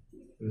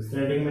 तो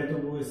स्टार्टिंग में तो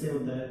वो ऐसे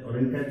होता है और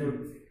इनका जो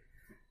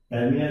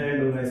टर्मिनल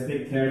एंड होगा इस पे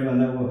एक थ्रेड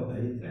बंधा हुआ होता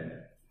है, ये थ्रेड है,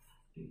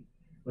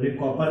 और एक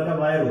कॉपर का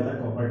वायर होता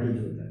है, कॉपर टी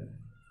जो होता है।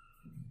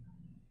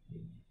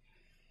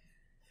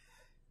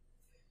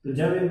 तो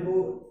जब इनको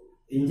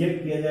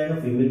इंजेक्ट किया जाएगा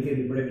फीमेल के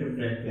रिप्रोडक्टिव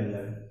ट्रैक्ट के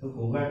अंदर तो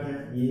होगा क्या,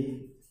 ये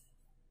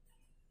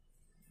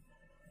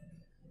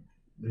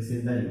दिस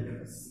इज द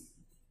यूट्रस,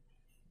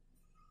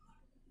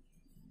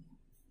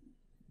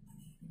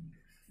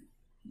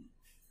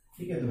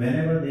 ठीक है। तो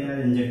व्हेनेवर दे आर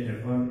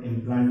इंजेक्टेड और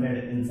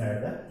इम्प्लांटेड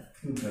इनसाइड द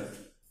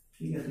यूट्रस,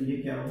 ठीक है, तो ये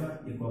क्या होगा,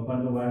 ये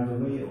कॉपर का वायर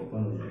जो है ये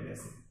ओपन हो जाएगा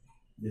ऐसे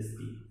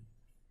जिसकी,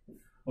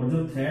 और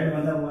जो थ्रेड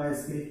बंधा हुआ है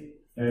इसके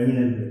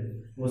टर्मिनल पे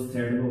उस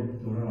थ्रेड को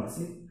थोड़ा वहां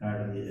से काट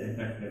दिया जाए,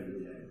 कट कर दिया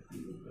जाएगा,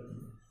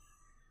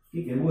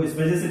 ठीक है। वो इस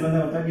वजह से बंधा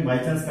होता है कि बाई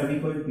चांस कभी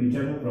कोई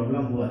फ्यूचर में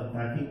प्रॉब्लम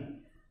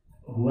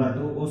हुआ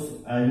तो उस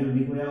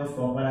आईयूडी को या उस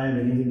कॉपर आयन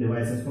रिलीजिंग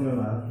डिवाइसेस को मैं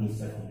बाहर खींच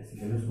सकूं,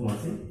 बेसिकली उसको वहां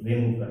से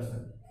रिमूव कर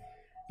सकूं।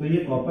 तो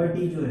ये कॉपर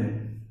टी जो है,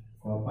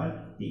 कॉपर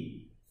टी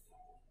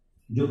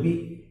जो कि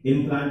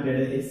इम्प्लांटेड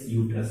है इस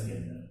यूट्रस के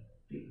अंदर,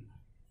 ठीक,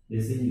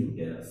 जैसे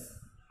यूटेरस।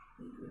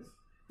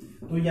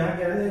 तो यहाँ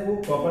क्या है, वो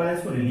कॉपर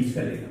आयंस को रिलीज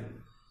करेगा,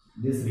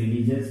 this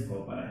releases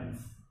copper ions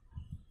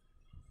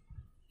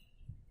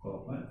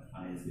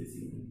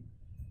basically,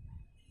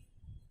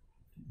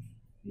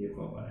 ये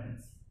कॉपर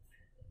आयंस।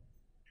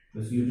 तो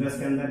इस यूट्रस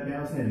के अंदर क्या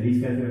है, उसने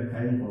रिलीज करके रखा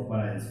है इन कॉपर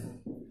आयंस को,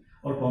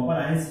 और कॉपर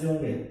आयंस जो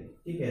होंगे,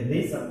 ठीक है,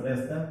 दे suppress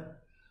the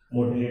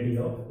motility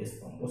of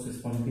sperm, उस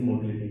स्पर्म की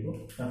मोटिलिटी को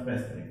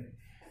सप्रेस करेंगे।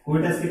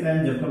 कोइटस के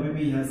टाइम जब कभी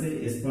भी यहाँ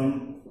से स्पर्म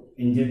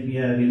इंजेक्ट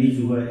या रिलीज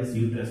हुआ है इस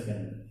यूट्रस के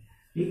अंदर,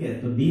 ठीक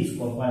है, तो दीज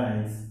कॉपर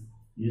आयंस,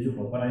 ये जो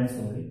कॉपर आयंस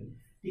होंगे,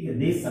 ठीक है,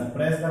 दे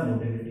suppress the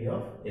motility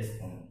of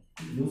sperm.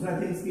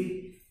 दूसरा थिंग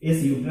कि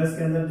इस यूट्रस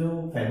के अंदर जो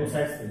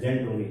फैगोसाइट्स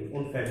प्रेजेंट होंगे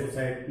उन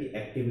फैगोसाइट की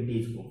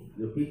एक्टिविटीज को,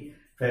 जो कि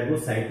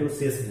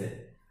फैगोसाइटोसिस है,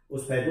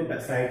 उस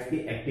फैगोसाइट की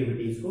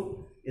एक्टिविटीज को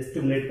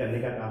स्टिमुलेट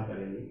करने का काम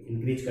करेंगे,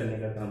 इंक्रीज करने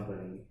का काम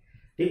करेंगे,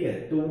 ठीक है।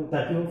 तो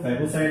ताकि वो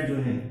फैगोसाइट जो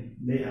है,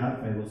 दे आर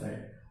फैगोसाइट,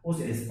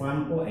 उस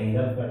स्पर्म को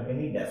एंगल करके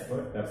नहीं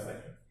डिस्ट्रॉय कर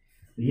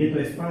सके। ये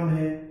तो स्पर्म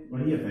है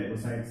और ये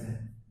फैगोसाइट्स है,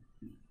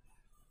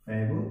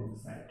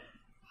 फैगोसाइट,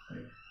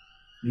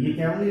 तो ये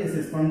क्या होंगे, इस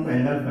स्पर्म को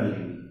एंगल कर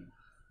लेंगे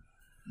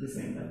इस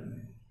एंगल में,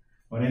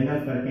 और एंगल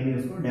करके नहीं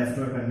उसको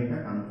डिस्ट्रॉय करने का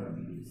काम कर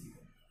देंगे,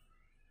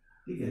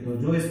 ठीक है। तो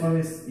जो स्पर्म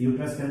इस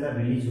यूट्रस के अंदर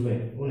रिलीज हुए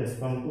उन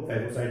स्पर्म को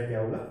फैगोसाइट क्या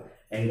होगा,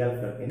 एंगल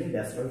करके नहीं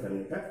डिस्ट्रॉय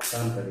करने का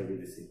काम करेंगे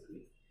बेसिकली,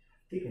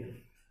 ठीक है।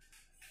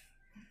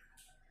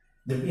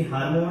 जबकि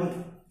हार्मोन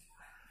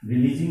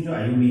रिलीजिंग जो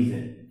आईयूडीज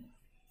है,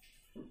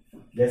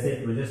 जैसे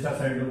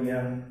प्रोजेस्टासाइड हो गया,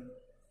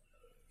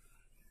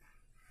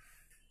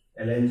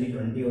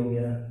 LNG20 हो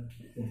गया,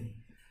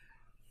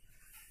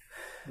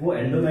 वो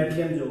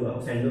एंडोमेट्रियम जो होगा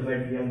उस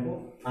एंडोमेट्रियम को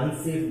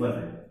अनसेफ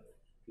बनाएगा,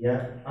 या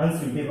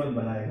अनसुटेबल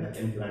बनाएगा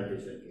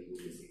इम्प्लांटेशन के लिए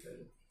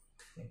basically.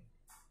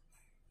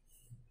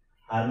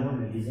 Hormone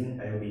releasing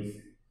IUDs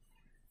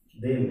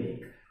they make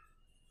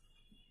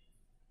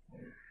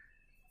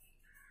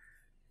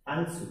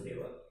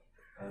unsuitable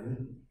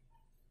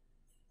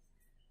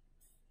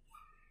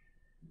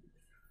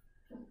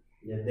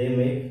they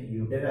make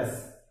uterus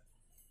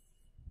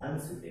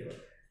unsuitable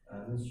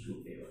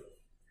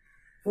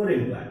for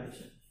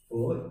implantation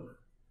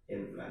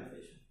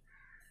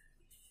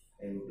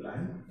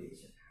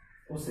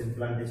उस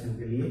इम्प्लांटेशन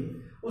के लिए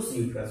उस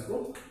यूट्रस को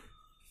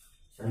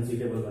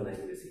अनसुटेबल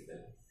बनाएंगे बेसिकली।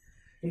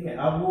 ठीक है,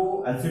 अब वो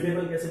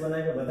अनसुटेबल कैसे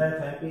बनाएगा, बताया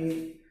था कि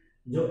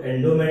जो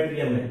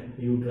एंडोमेट्रियम है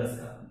यूट्रस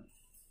का,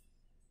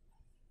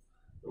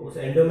 तो उस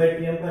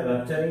एंडोमेट्रियम का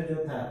रप्चरिंग जो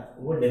था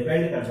वो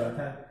डिपेंड कर रहा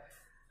था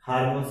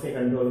हार्मोन्स के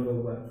कंट्रोल के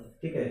ऊपर,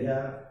 ठीक है, या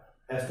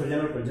एस्ट्रोजन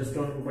और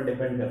प्रोजेस्टेरोन के ऊपर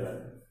डिपेंड कर रहा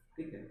था।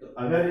 ठीक है, तो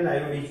अगर इन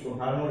आयोडीज को,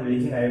 हार्मोन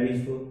रिलीजिंग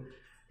आयोडीज को,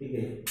 ठीक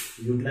है,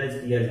 यूटिलाइज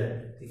किया जाए,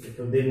 ठीक है,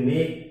 तो they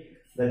make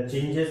the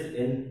changes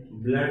in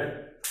blood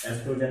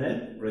oestrogen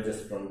and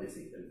progesterone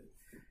basically.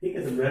 ठीक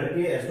है, तो ब्लड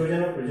के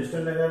एस्ट्रोजन और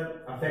प्रोजेस्टेरोन अगर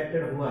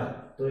अफेक्टेड हुआ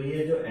तो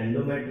ये जो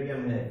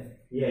एंडोमेट्रियम है,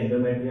 ये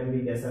एंडोमेट्रियम भी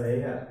कैसा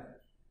रहेगा,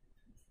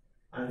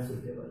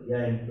 अनसुटेबल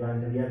या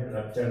इम्प्लांटेड या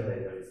रप्चर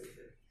रहेगा बेसिकली।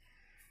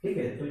 ठीक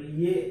है, तो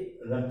ये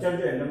रप्चर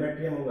जो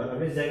एंडोमेट्रियम होगा,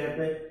 अब इस जगह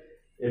पे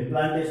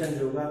इम्प्लांटेशन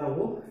जो होगा ना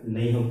वो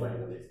नहीं हो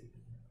पाएगा बेसिकली।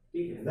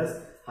 ठीक है, thus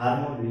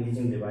hormone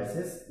releasing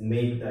devices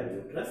make the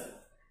uterus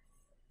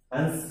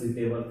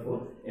unsuitable for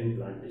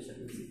implantation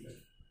basically।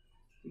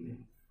 ठीक है,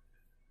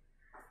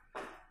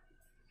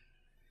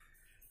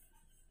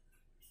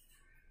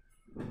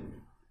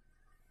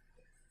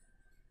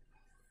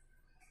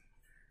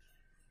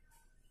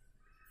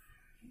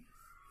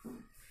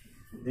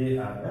 they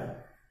are the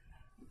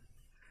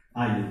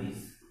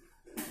IUDs,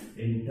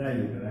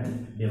 intrauterine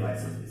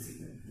devices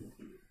basically,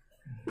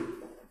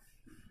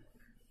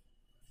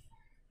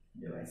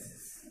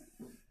 devices।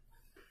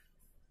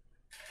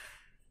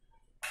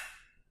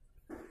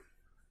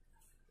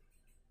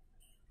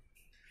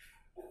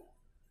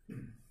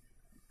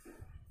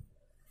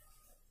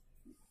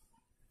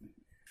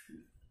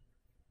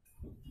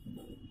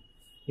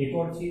 एक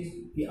और चीज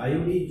कि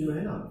आईयूडी जो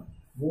है ना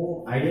वो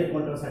आइडियल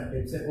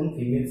कॉन्ट्रासेप्टिव्स है उन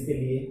फीमेल्स के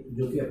लिए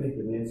जो कि अपनी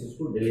प्रेगनेंसी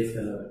को डिलेज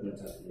करना रखना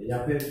चाहती है या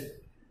फिर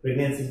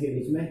प्रेगनेंसी के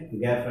बीच में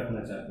गैप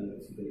रखना चाहती है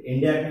बेसिकली।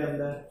 इंडिया के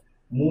अंदर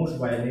मोस्ट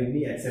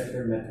वाइडली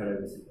एक्सेप्टेड मेथड है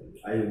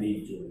बेसिकली आईयूडी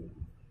जो है।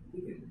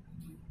 ठीक है,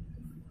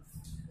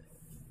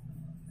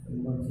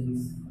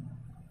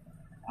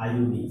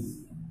 IUDs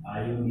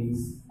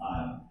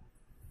are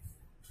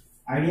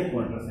ideal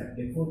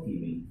contraceptive for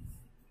female,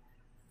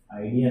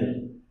 ideal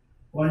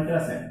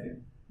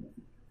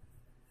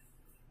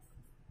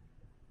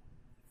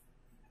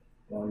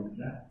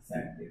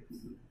contraceptive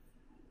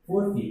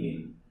for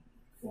female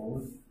who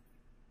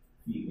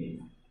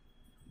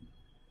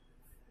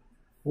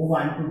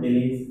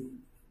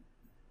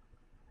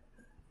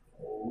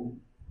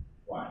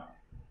want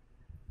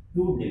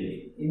to delay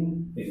in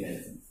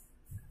pregnancies,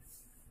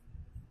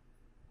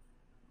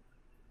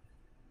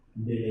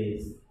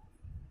 delays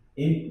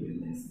in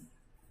pregnancy,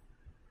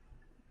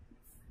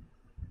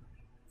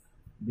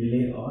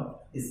 delay or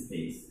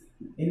space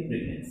in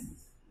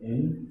pregnancies,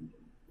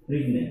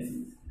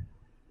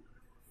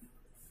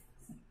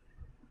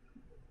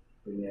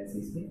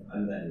 pregnancies के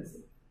अंदर जैसे।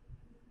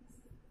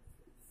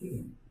 ठीक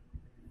है,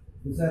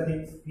 दूसरा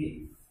थिंग कि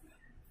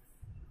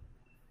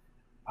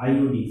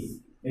IUDs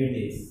it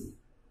is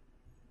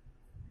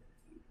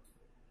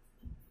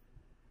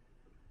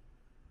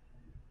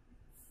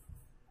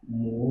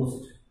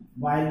most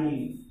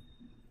widely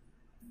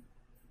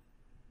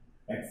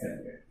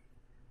accepted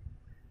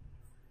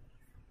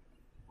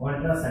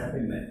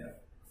contraceptive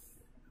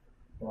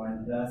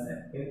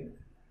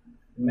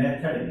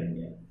method in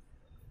India,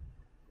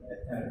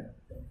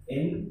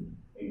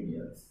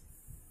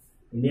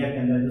 India के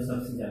अंदर जो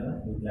सबसे ज्यादा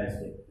यूटिलाइज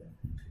होता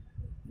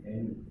है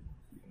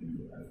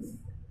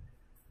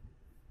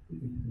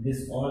this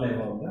all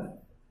about the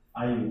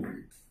IUD.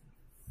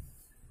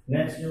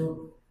 Next जो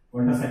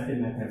कॉन्ट्रासेप्टिव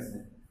मेथड्स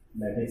है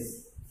that is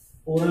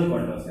oral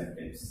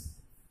contraceptives.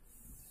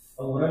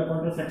 Oral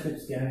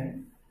contraceptives क्या है,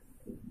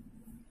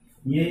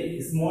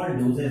 ये स्मॉल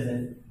डोजेज है,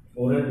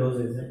 ओरल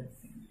डोजेज है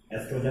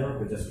एस्ट्रोजन और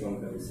प्रोजेस्टेरोन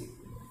का बेसिक।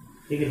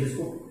 ठीक है,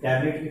 जिसको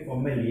टैबलेट की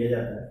फॉर्म में लिया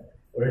जाता है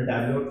और इन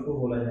टैबलेट को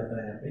बोला जाता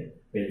है यहाँ पे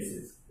पिल्स।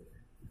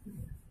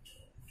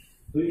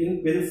 तो इन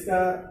पिल्स का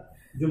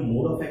जो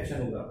मोड ऑफ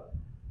एक्शन होगा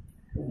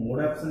वो मोड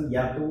ऑफ एक्शन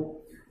या तो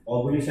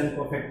ओवुलेशन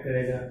को अफेक्ट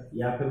करेगा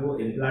या फिर वो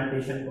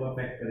इम्प्लांटेशन को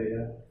अफेक्ट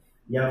करेगा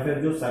या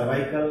फिर जो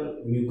सर्वाइकल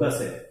म्यूकस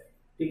है,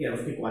 ठीक है,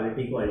 उसकी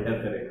क्वालिटी को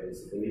अल्टर करेगा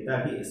बेसिकली,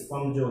 ताकि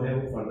स्पर्म जो है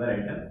वो फर्दर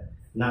एंटर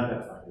ना कर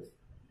पाए।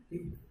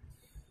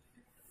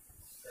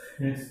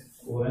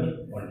 नेक्स्ट ओरल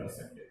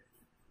कॉन्ट्रासेप्टिव,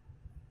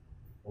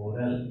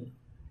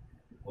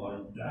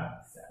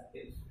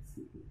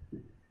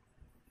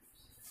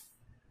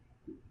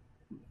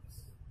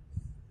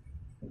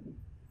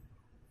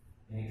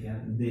 क्या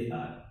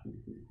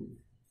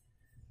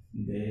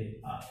दे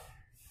आर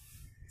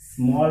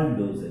स्मॉल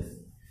डोजेस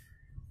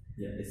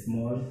या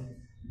small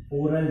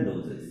oral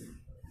doses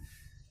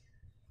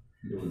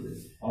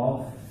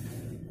of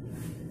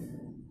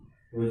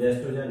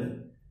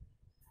progesterone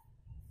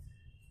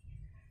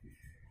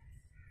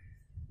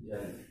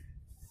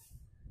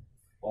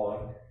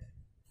or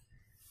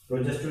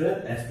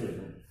progesterone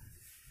estrogen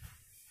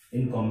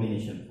in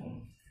combination form,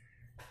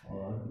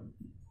 or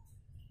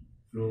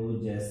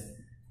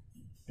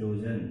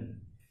progesterone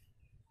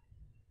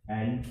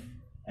and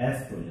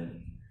estrogen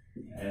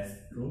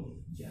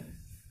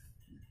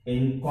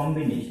in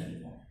combination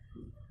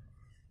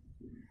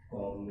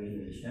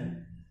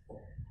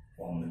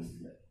form is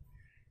the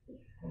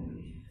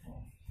combination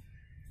form.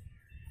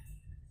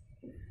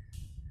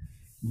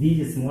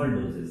 These small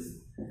doses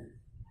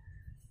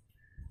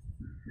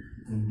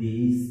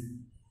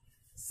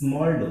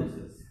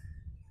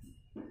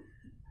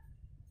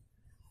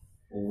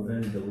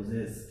oral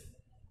doses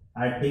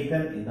are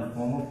taken in the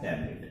form of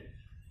tablet,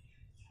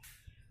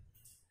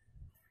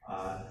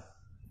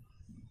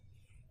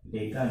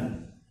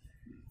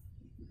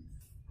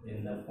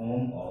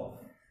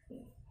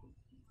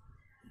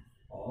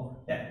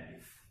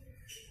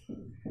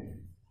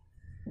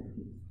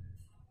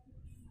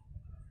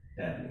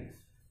 tablets,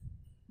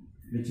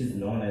 which is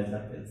known as the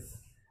pills,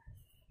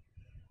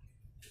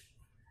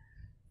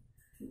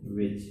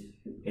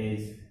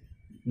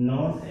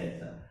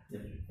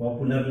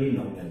 popularly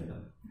known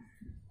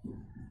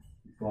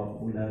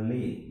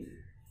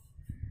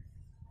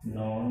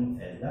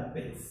as the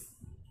pills,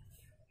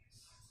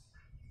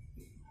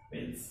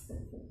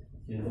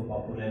 जिनको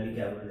popularly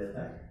क्या बोला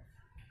जाता है,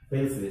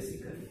 pills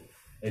basically.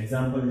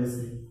 Example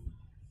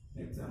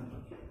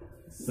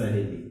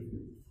सहेली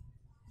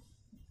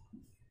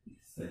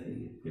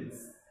pills.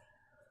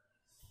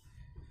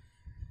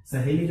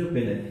 सहेली जो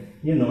पिल है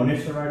ये नॉन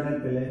स्टेरॉइडल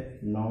पिल है,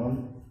 non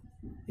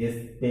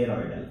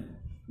steroidal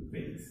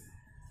pills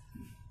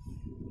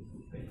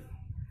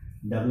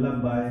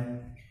developed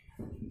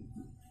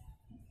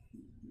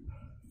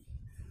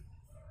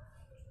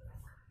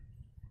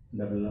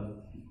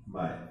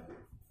by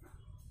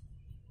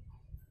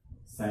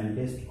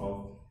scientists of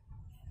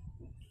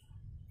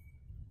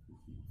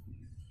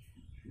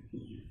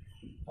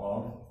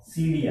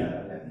CDRI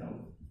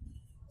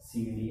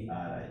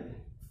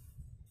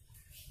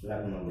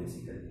Lucknow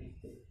basically,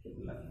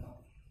 Lucknow.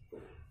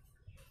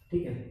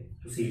 ठीक है,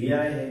 तो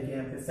CDRI है कि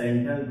यहाँ पे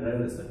सेंट्रल ड्रग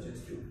रिसर्च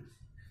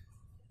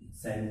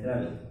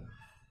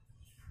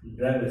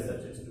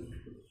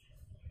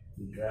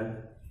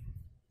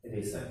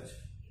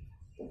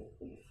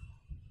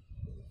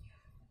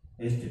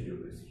इंस्टीट्यूट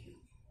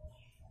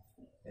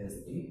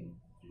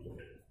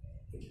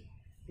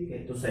ठीक है.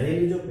 तो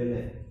सहेली जो पिल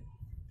है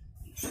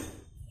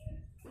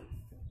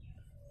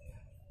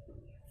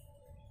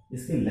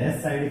इसके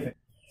लेस साइड इफेक्ट.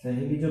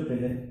 सहेली जो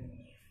पिल है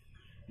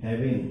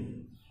having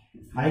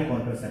high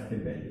contraceptive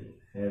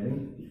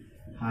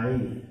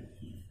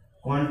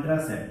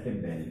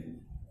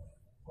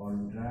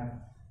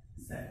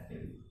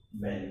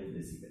value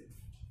basically.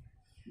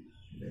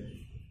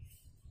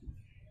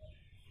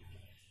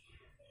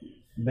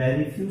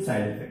 Very few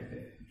side effect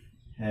है,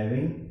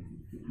 having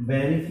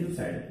very few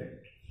side effect.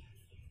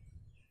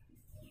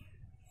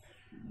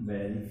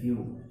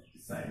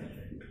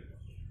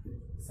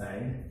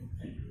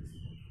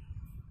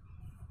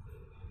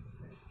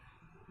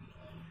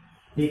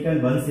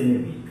 Taken once in a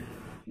week.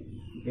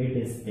 It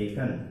is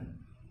taken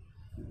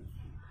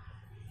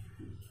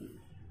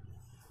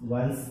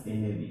once in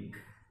a week.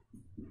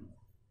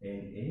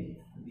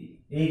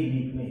 एक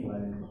वीक में एक बार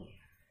इनको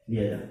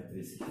लिया जाता है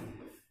बेसिकली.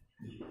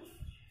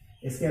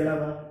 इसके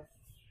अलावा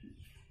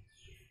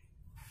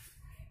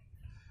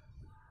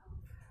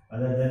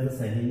अदर देन द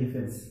सहेली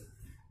पिल्स,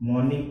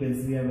 मॉर्निंग पिल्स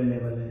भी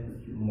अवेलेबल है.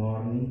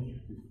 मॉर्निंग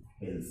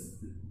पिल्स,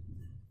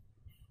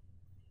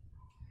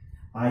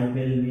 आई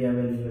पिल भी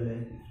अवेलेबल है.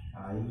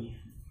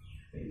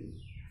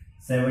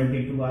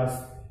 72 आवर्स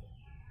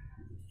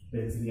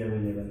पिल्स भी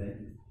अवेलेबल है.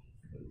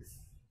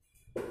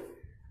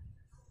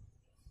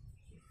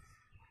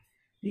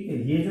 ठीक है,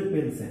 ये जो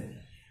पिल्स हैं,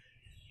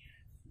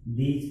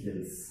 these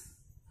pills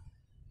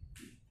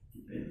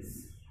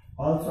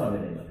also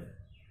available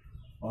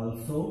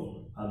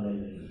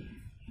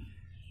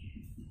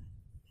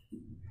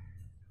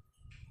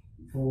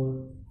for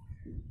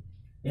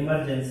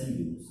emergency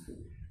use.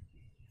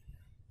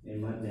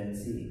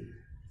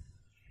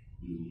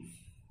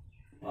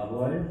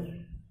 Avoid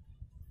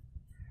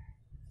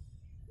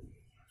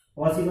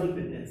possible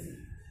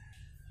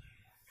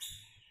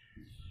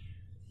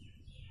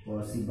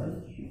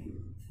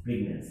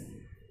pregnancy.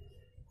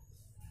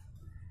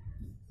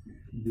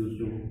 Due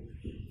to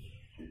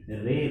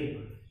rape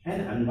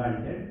and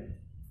unwanted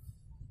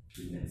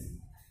pregnancy.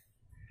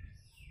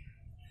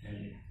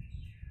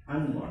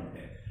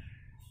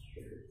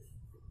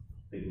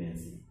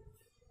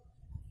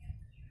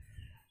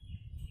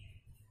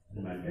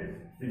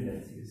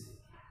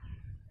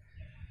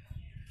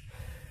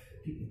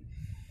 ठीक है,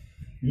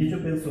 ये जो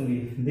पिल्स होंगी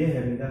they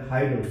having the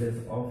high doses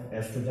of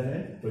oestrogen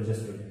and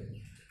progesterone.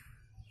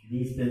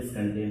 These pills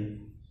contain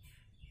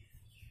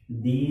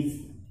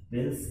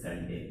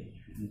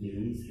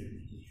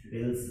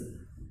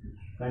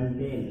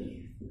contain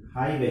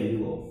high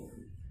value of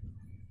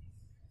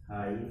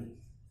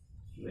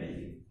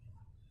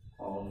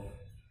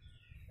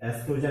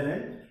estrogen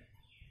and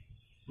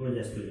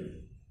progesterone,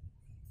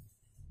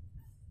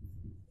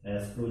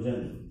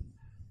 estrogen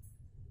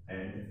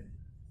and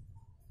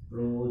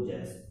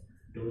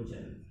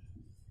progesterone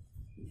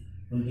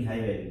उनकी high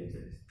value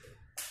है।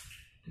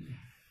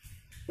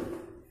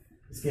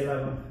 इसके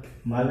अलावा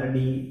माला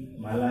D,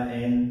 माला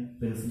N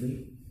pills भी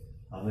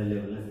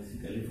अवेलेबल है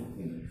basically for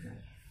female.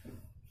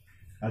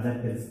 Other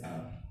pills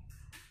are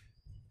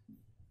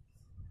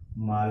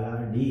Mala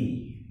D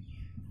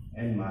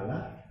and Mala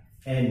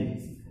N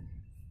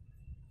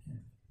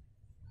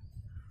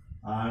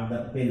R the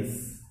pills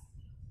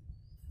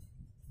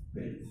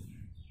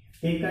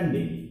taken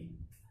daily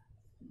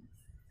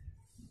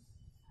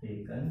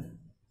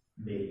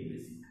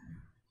basically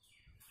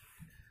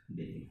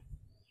daily.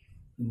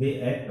 They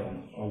act on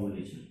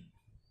ovulation.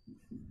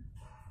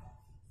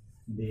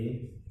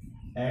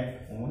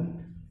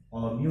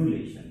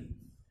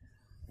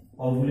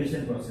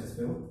 ovulation process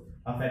पे वो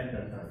affect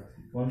करता है।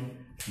 कौन?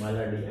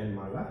 माला D and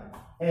Mala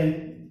N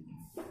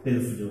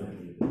pills जो है।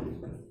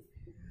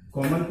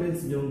 Common pills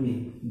जो भी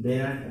they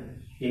are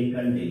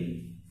taken daily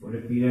for a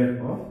period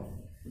of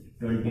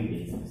 20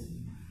 days।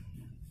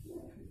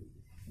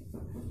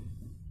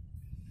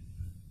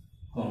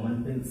 common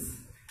pills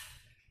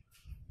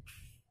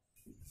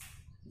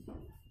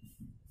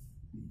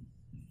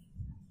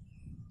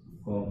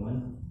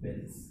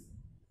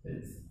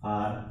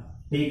are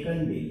taken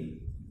daily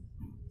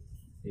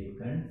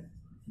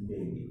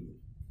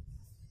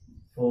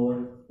for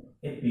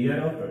a period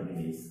of 20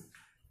 days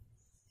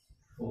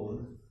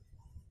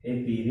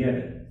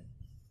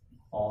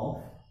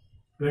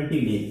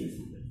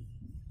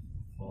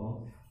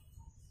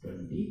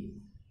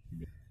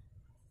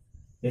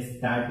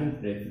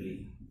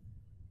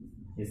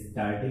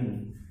starting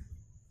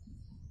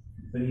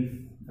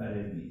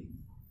preferably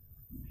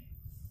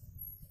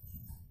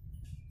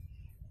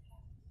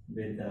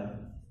with the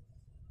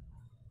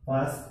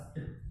first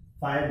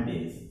 5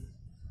 days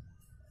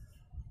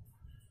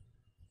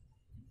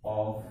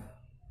of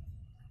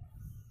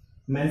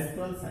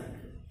menstrual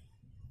cycle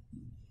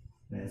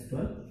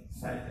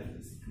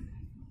basically.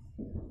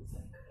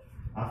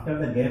 After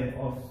the gap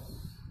of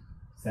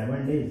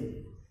 7 days,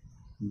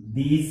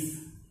 these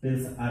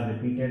pills are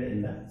repeated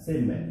in the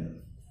same manner.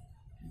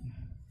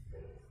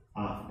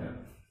 After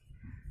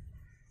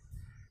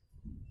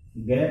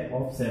gap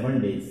of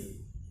 7 days,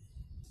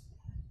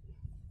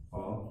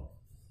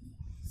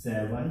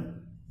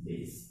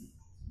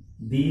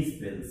 these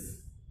pills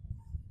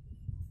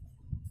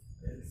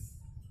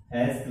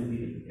has to be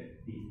repeated.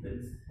 These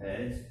pills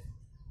has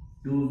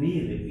to be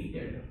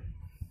repeated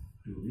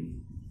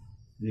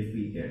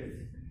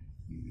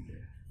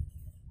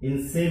in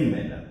same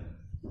manner.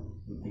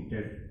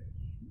 Repeated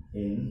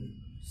in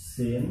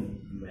same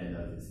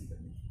manner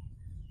basically.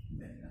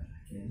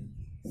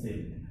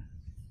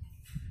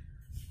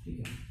 ठीक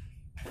है।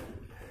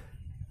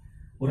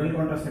 Oral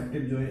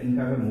contraceptive जो है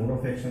इनका अगर mode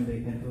of action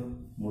देखें तो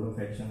mode of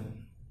action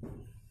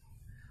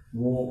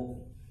वो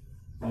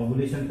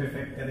ovulation पे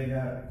इफेक्ट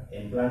करेगा,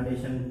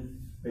 इम्प्लांटेशन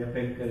पे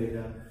इफेक्ट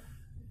करेगा,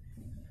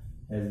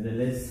 एज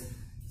वेल एज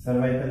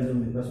सर्वाइकल जो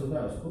म्यूकस होगा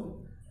उसको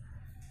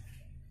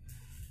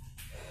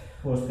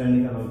होस्ट करने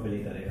का रोल प्ले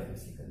करेगा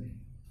basically.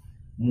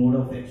 Mode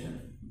of action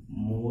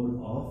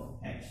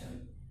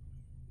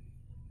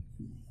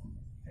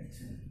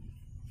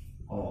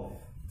of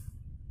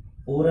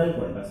oral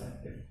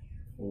contraceptive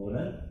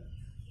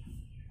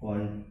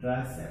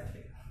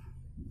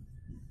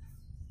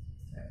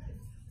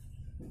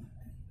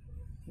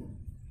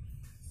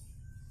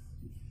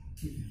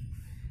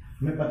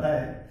हमें पता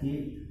है कि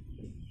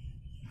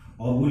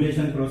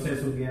ओवुलेशन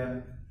प्रोसेस हो गया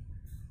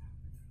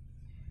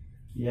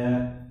या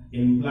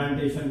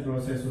इम्प्लांटेशन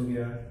प्रोसेस हो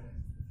गया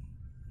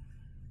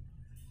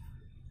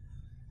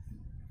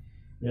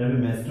या फिर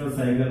मेंस्ट्रुअल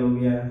साइकिल हो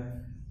गया,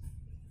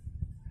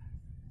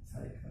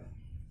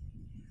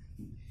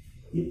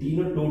 ये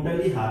तीनों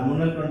टोटली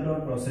हार्मोनल कंट्रोल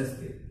प्रोसेस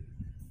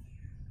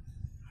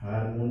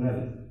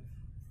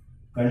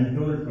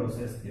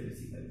थे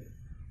बेसिकली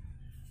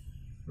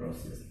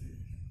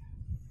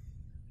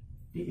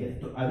ठीक है।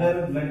 तो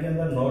अगर ब्लड के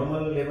अंदर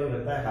नॉर्मल लेवल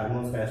रहता है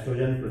हार्मोन्स का,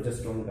 एस्ट्रोजन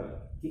प्रोजेस्टेरोन का,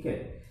 ठीक है,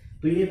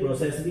 तो ये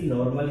प्रोसेस भी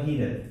नॉर्मल ही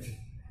रहती है।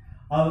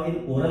 अब इन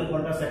ओरल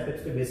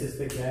कॉन्ट्रासेप्टिव्स के बेसिस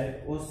पे क्या है,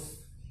 उस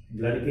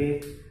ब्लड के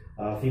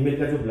फीमेल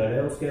का जो ब्लड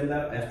है उसके अंदर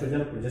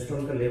एस्ट्रोजन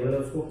प्रोजेस्टेरोन का लेवल है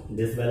उसको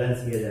डिसबैलेंस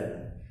किया जा रहा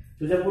है।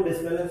 तो जब वो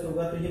डिसबैलेंस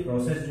होगा तो ये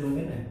प्रोसेस जो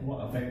होंगे ना वो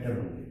अफेक्टेड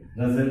होंगे,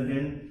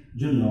 रिजल्टेंट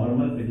जो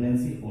नॉर्मल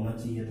प्रेगनेंसी होना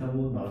चाहिए था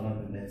वो नॉर्मल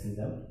प्रेगनेंसी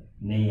जब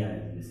नहीं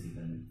आएगी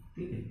बेसिकली,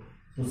 ठीक है।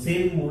 तो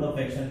same mode of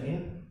action in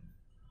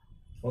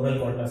oral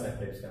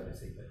contraceptives का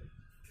बेसिकली,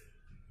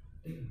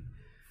 ठीक है।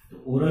 तो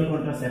ओरल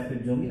कॉन्ट्रासेप्टिव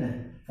जो होंगे ना,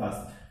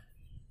 first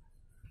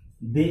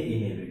they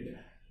inhibit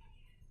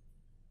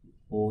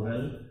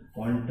oral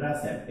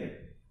contraceptive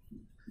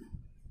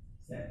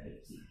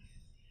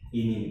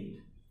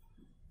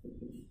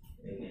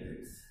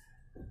inhibits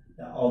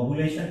the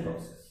ovulation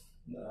process,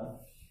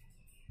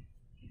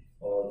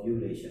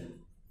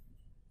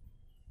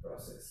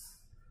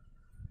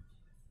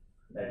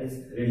 that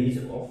is release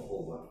of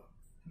ओवा,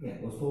 ठीक है,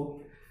 उसको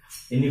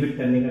इनहिबिट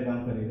करने का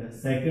काम करेगा।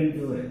 सेकंड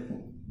जो है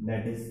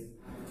that is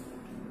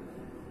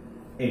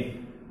it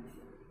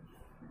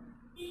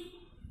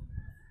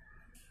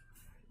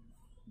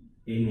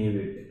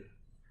inhibit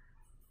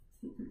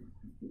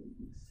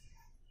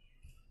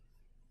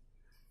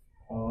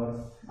or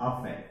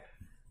affect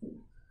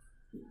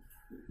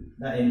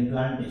the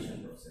implantation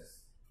process,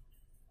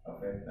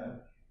 affect the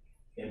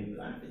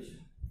implantation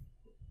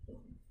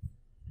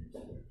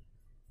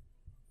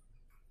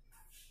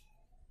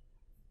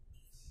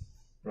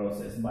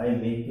process by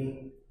making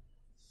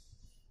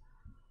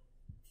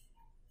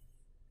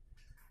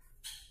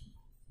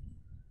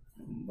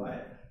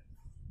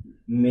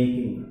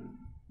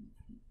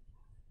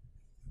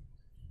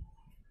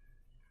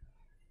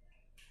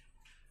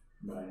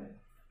by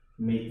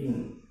making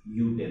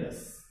uterus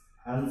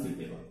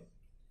unsuitable,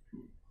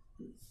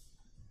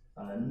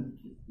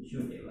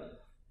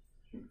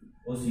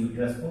 उस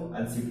यूट्रस को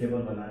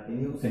अनसूटेबल बनाते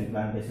ही उस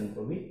इम्प्लांटेशन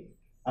को भी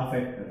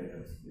अफेक्ट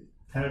करेगा।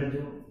 थर्ड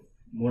जो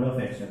मोड ऑफ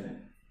एक्शन है,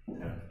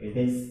 third it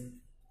is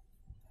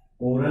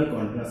oral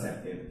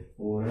contraceptive,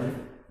 oral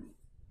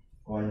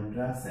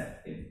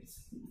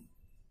contraceptives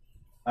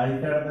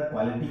alter the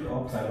quality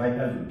of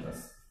cervical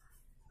uterus,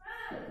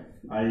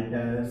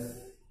 alters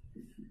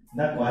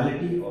the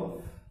quality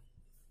of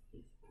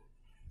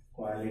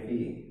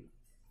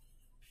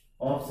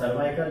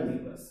cervical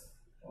mucus,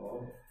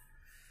 of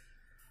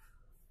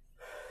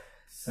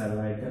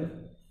cervical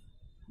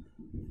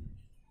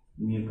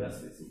mucus,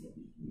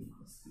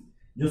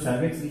 जो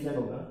सर्विक्स रीजन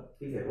होगा,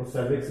 ठीक है, उस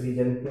सर्विक्स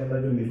रीजन के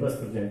अंदर जो म्यूकस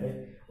प्रेजेंट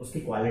है उसकी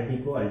क्वालिटी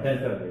को अल्टर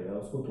कर देगा,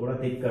 उसको थोड़ा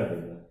थिक कर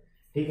देगा,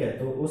 ठीक है।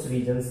 तो उस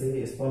रीजन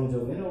से स्पर्म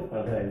जो है ना वो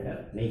फर्दर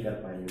एंटर नहीं कर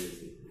पाएंगे,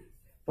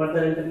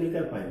 फर्दर एंटर नहीं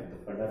कर पाएंगे तो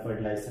फर्दर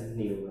फर्टिलाइजेशन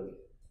नहीं होगा।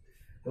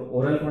 तो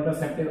oral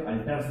contraceptive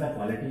altars the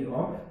quality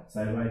of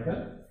cervical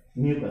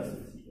mucus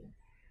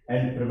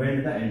and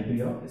prevent the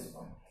entry of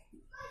sperm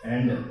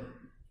and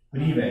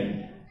prevent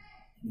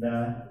the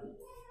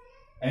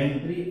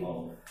entry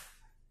of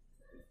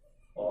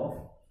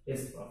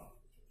sperm,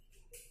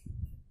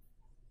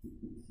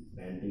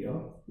 entry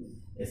of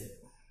sperm,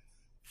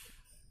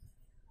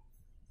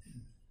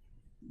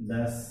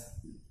 thus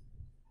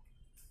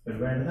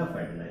prevent the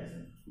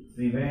fertilization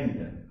event,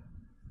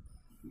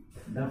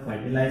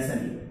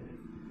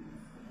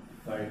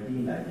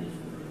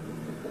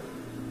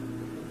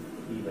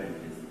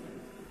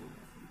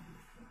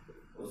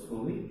 उसको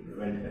भी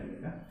prevent करने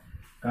का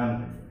काम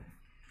करेगा।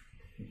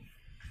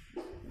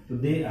 तो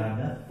they are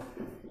the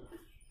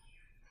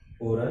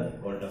oral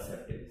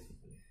contraceptives.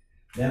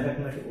 ध्यान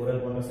रखना कि ओरल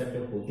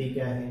कॉन्ट्रासेप्टिव होती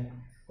क्या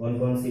है, कौन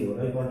कौन सी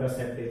ओरल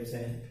कॉन्ट्रासेप्टिव्स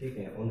हैं, ठीक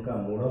है, उनका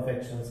मोड ऑफ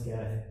एक्शंस क्या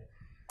है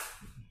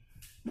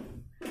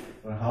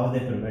और how they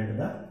prevent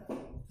the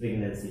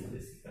pregnancy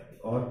basically,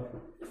 और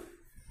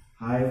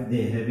how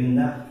they having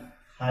the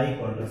high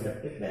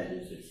contraceptive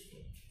values,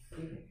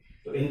 ठीक है।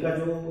 तो इनका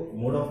जो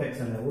मोड ऑफ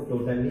एक्शन है वो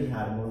टोटली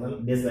हार्मोनल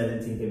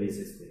डिसबैलेंसिंग के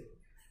बेसिस पे,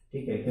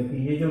 ठीक है, क्योंकि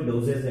ये जो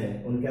डोजेज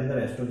हैं उनके अंदर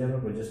एस्ट्रोजन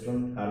और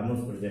प्रोजेस्टेरोन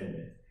हार्मोन्स प्रेजेंट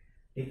है,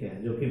 ठीक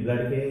है, जो कि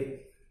ब्लड के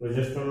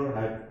प्रोजेस्टेरोन और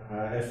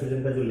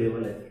एस्ट्रोजन का जो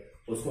लेवल है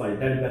उसको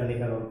अल्टर करने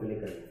का रोल प्ले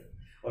करता है,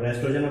 और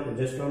एस्ट्रोजन और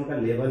प्रोजेस्टेरोन का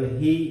लेवल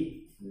ही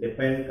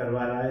डिपेंड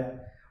करवा रहा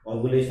है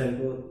ओवुलेशन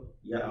को,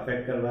 या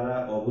अफेक्ट करवा रहा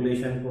है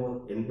ओवुलेशन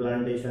को,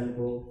 इम्प्लांटेशन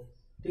को,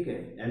 ठीक है,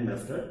 एंड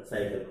मेंस्ट्रुअल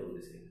साइकिल को भी।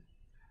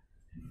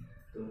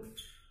 तो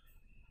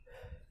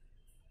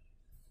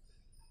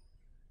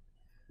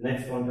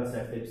next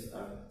contraceptives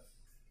are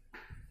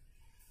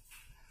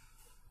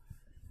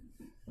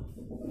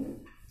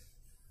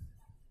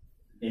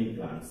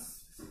implants,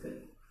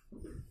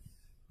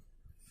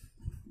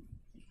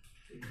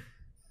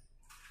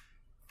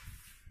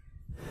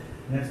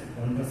 next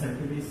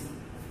contraceptive is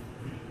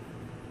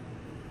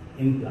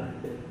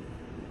implants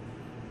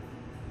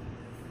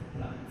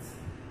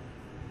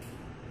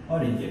or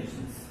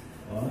injections,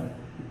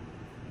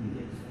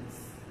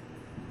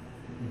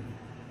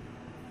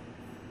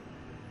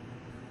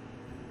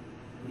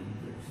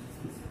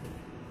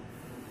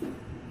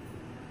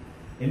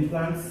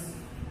 implants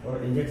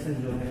और इंजेक्शन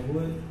जो है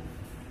वो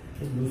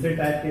एक दूसरे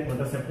टाइप के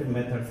कॉन्ट्रासेप्टिव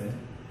मेथड्स हैं,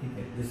 ठीक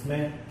है,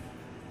 जिसमें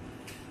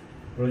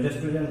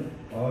प्रोजेस्टेरोन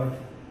और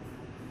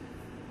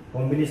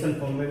कॉम्बिनेशन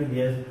फॉर्म में भी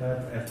दिया जाता है,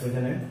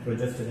 एस्ट्रोजन एंड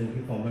प्रोजेस्टेरोन की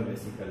फॉर्म में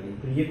बेसिकली।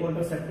 तो ये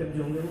कॉन्ट्रासेप्टिव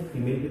जो होंगे वो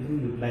फीमेल के थ्रू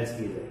यूटिलाइज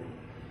किए जाएंगे,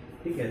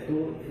 ठीक है। तो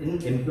इन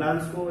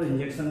इम्प्लांट्स को और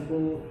इंजेक्शन को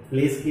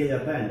प्लेस किया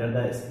जाता है अंडर द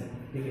स्किन,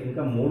 ठीक है।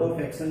 इनका मोड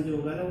ऑफ एक्शन जो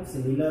होगा ना वो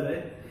सिमिलर है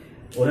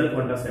ओरल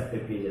कॉन्ट्रासेप्टिव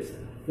की जैसे,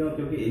 क्यों,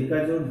 क्योंकि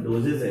इनका जो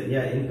डोजेज है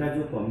या इनका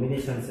जो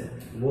कॉम्बिनेशन है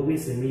वो भी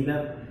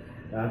सिमिलर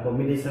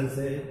कॉम्बिनेशन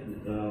से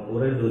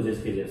ओरल डोजेज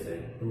के जैसे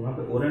है। तो वहाँ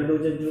पे ओरल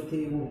डोजेज जो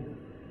थी वो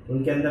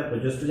उनके अंदर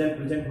प्रोजेस्टेरोन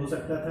प्रेजेंट हो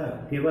सकता था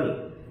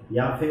केवल,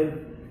 या फिर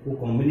वो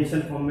कॉम्बिनेशन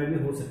फॉर्म में भी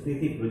हो सकती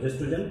थी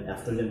प्रोजेस्टेरोन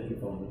एस्ट्रोजन की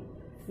फॉर्म में,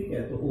 ठीक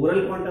है। तो ओरल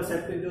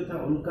कॉन्ट्रासेप्टिव जो था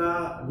उनका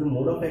जो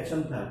मोड ऑफ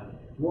एक्शन था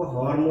वो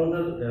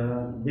हार्मोनल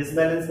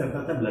डिसबैलेंस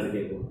करता था ब्लड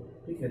के को,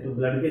 ठीक है। तो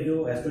ब्लड के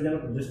जो एस्ट्रोजन और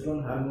प्रोजेस्टेरोन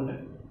हार्मोन है,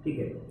 ठीक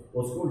है,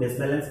 उसको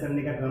डिसबैलेंस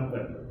करने का काम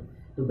करता है।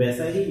 तो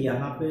वैसा ही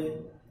यहाँ पे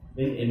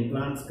इन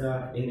इम्प्लांट्स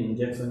का, इन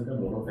इंजेक्शन का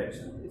मोड ऑफ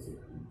एक्शन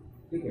बेसिकली।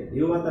 ठीक है,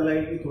 ये बात अलग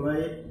है कि थोड़ा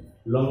ये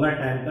लॉन्गर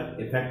टाइम तक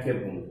इफेक्टिव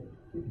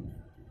होंगे।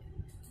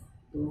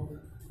 तो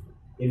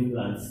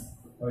इम्प्लांट्स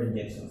और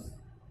injections,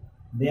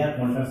 they are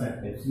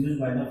contraceptives used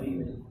by the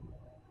female.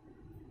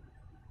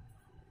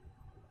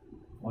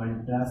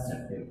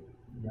 Contraceptive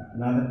या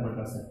another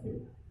contraceptive,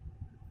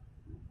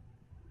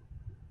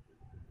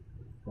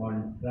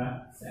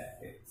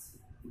 contraceptives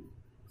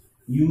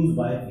used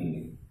by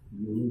female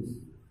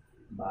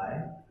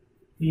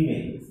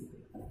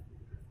basically।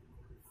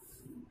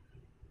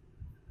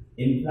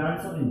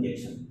 implants or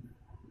injection,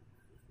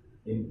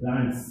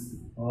 implants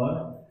or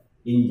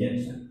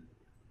injection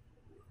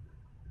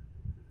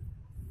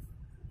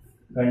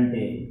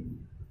contain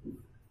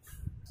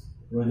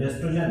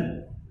progesterone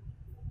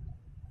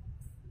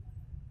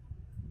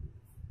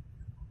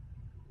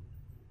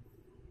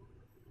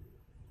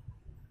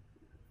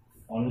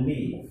only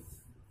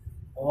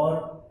or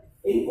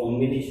in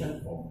combination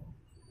form,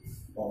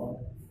 or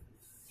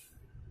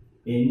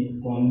in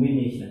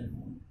combination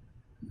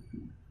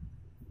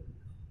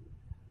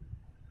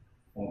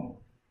form,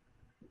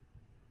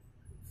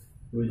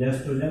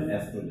 progesterone,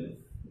 estrogen,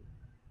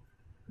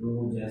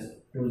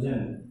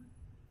 progesterone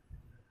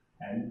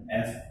and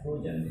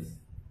estrogen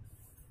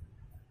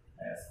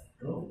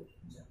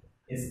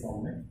इस form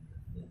में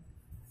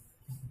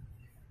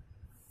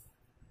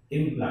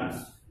implants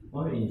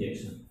or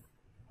injection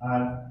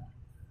are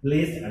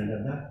placed under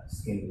the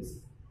skin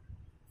basically।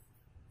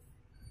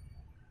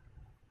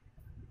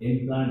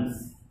 implants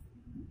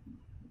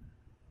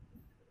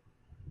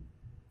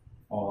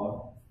or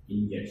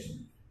injection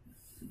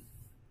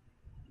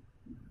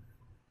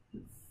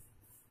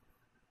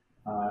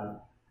are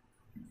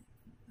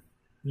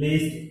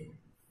placed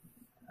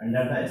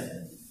under the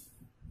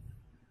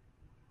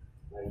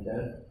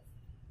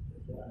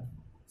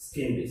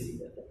skin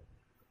basically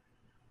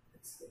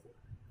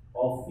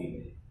of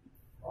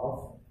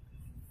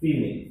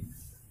female।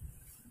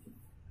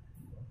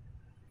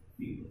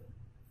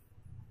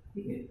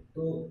 ठीक है,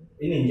 तो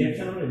इन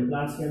injection और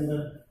implants के अंदर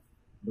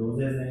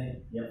doses हैं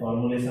या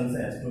फॉर्मुलेशन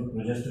है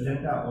प्रोजेस्ट्रोजन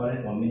का और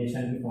एक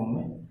कॉम्बिनेशन की फॉर्म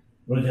में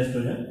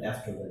प्रोजेस्ट्रोजन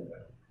एस्ट्रोजन का।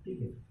 ठीक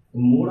है, तो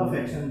मोड ऑफ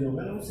एक्शन जो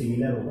होगा ना वो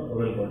सिमिलर होगा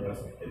ओरल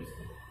कॉन्ट्रासेप्टिव्स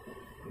के।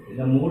 The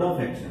mode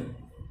of action,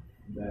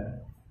 the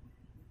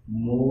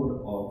mode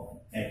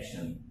of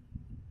action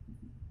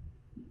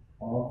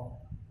of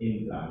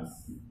implants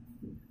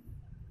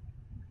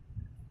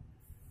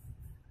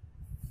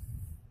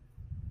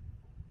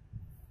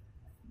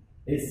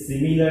is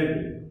similar to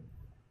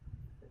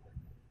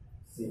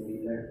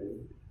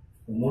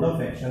the mode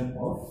of action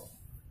of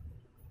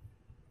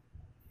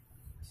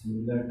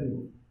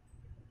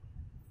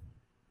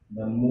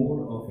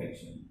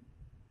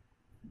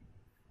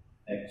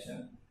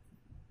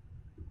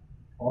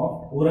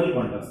oral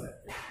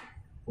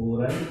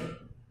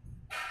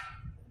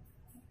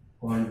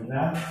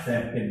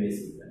contraceptive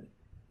basically।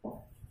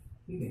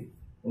 ठीक है,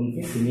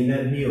 उनके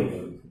सिमिलर ही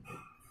होगा,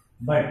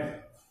 but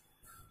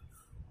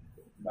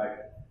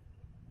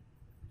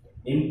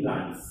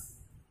implants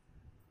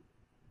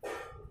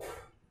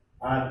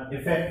are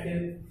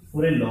effective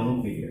for a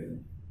long period,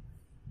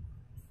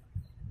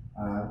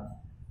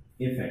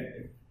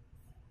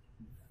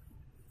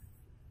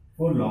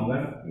 for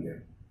longer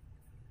period,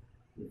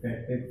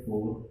 effective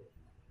for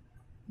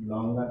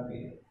longer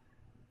period।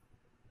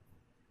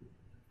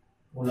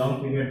 वो long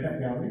period तक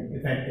क्या होगा,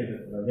 effective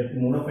होगा, जबकि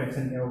मोड ऑफ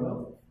एक्शन क्या होगा,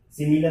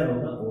 सिमिलर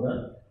होगा ओरल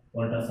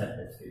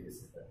कॉन्ट्रासेप्टिव्स के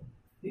जैसे।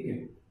 ठीक है,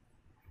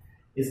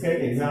 इसका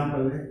एक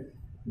एग्जांपल है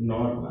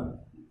नॉर्प्लान।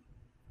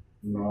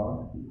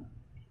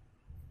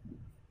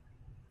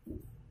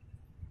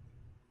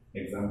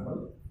 एग्जांपल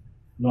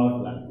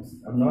नॉर्प्लान।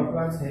 अब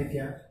नॉर्प्लान्स है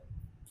क्या,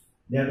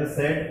 they are the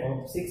set of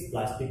 6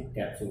 plastic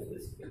capsules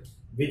basically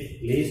which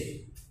placed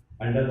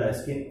under the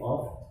skin of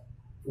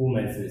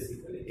women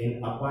basically in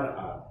upper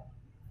arm।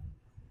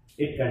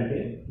 It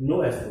contains no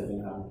estrogen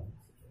hormone,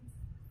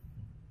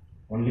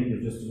 only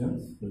progesterone।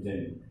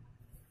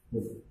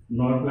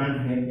 नॉर्प्लान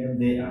है क्या,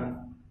 they are,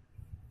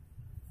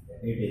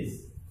 it is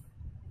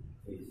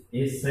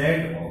a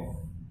set of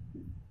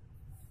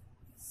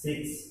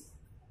 6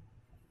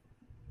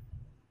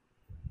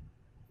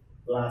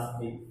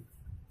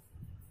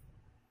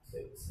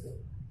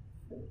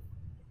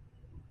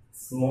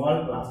 small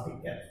plastic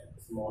capsule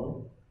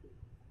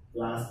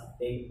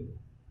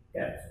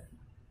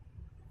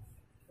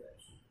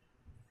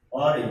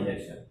और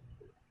injection.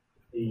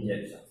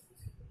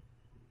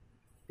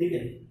 ठीक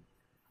है,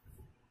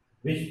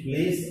 which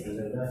place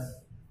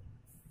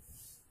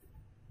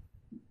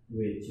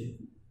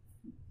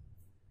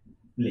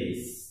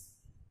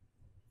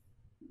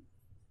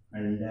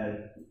under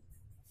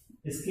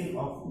skin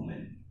of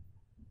woman,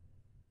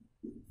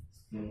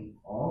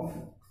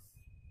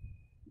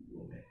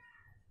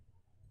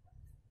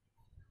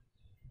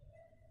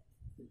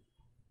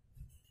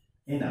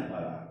 in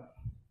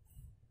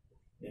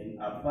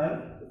upper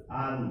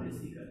arm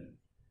basically,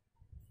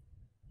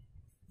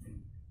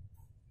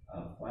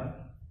 upper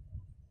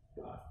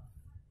arm।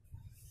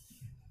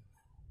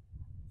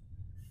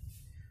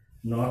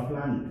 not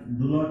plant,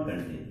 do not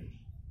contain,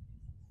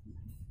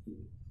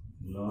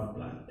 not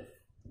plant,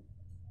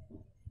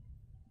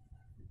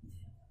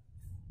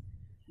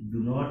 do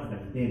not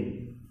contain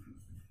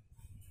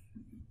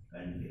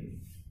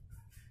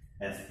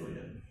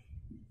estrogen,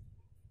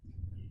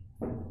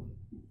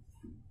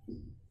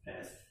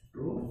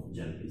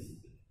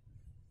 basically,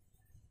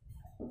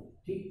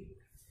 ठीक।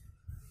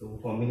 तो वो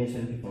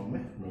combination की form में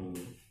नहीं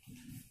है।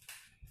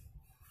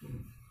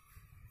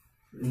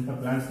 इनका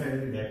प्लांट का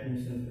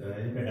डेफिनेशन,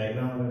 इनका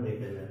डायग्राम अगर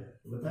देखा जाए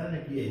तो बताया ना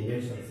कि ये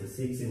इंजेक्शन है,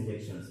 6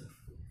 इंजेक्शन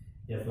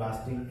या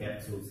प्लास्टिक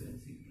कैप्सूल्स हैं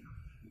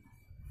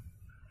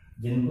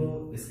जिनको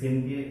स्किन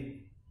के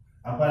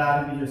अपर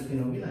आर्म की जो स्किन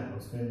होगी ना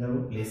उसके अंदर वो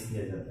प्लेस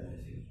किया जाता है।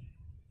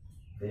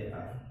 They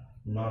are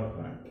not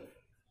plant.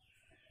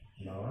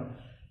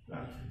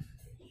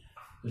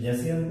 तो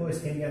जैसे हम उनको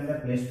स्किन के अंदर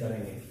प्लेस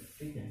करेंगे,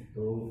 ठीक है,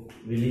 तो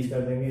रिलीज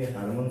कर देंगे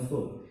हार्मोन्स को,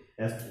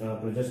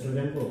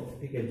 प्रोजेस्टेरोन को,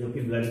 ठीक है, जो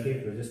कि ब्लड के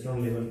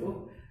प्रोजेस्टेरोन लेवल को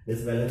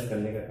डिसबैलेंस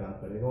करने का काम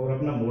करेगा और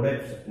अपना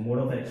मोड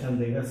ऑफ एक्शन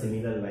देगा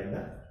similar like the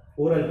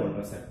oral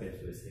contraceptives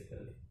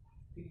basically,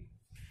 ठीक।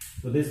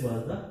 तो दिस वाज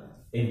द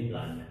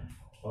इम्प्लांट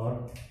और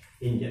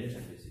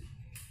injection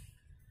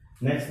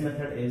basically. Next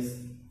method is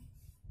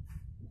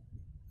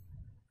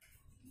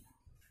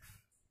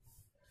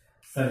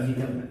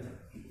surgical method.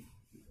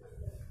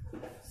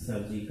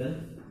 Surgical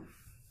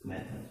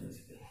method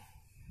basically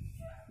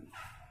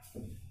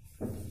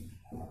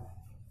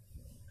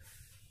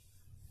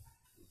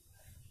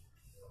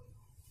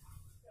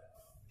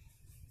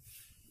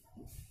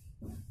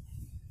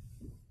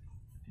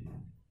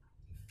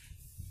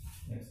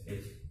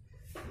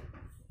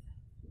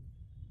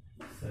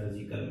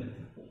surgical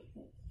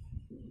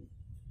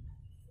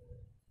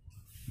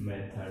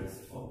methods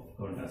of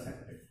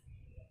contraceptive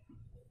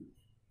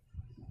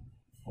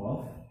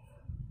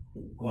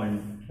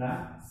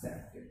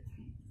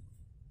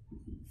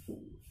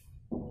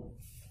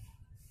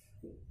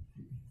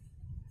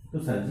तो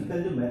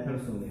सर्जिकल जो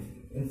मेथड्स होंगे,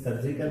 इन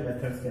सर्जिकल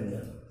मेथड्स के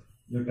अंदर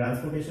जो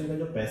ट्रांसपोर्टेशन का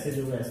जो पैसेज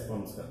होगा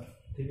स्पर्म्स का,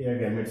 ठीक है, या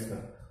गैमेट्स का,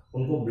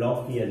 उनको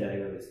ब्लॉक किया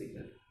जाएगा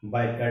basically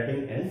by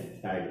cutting and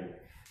tidying.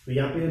 तो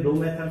यहाँ पे 2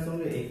 मेथड्स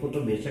होंगे, एक को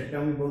तो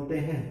बेशक्टमी बोलते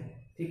हैं,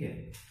 ठीक है,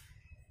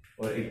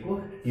 और एक को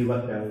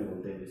ट्यूबेक्टमी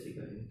बोलते हैं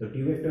बेसिकली। तो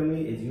tubectomy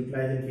is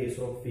utilised in case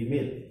of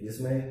female,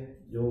 जिसमें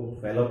जो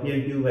फैलोपियन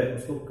ट्यूब है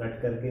उसको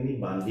कट करके नहीं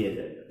बांध दिया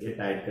जाएगा, ये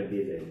टाइट कर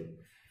दिया जाएगा।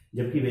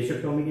 जबकि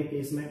बेशक्टमी के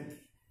केस में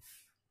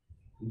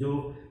जो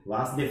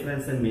वास्ट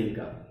डिफरेंस है मेल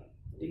का,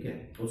 ठीक है,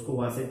 उसको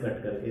वहां से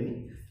कट करके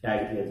नहीं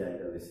टाइट किया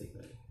जाएगा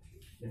बेसिकली।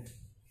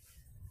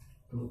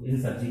 तो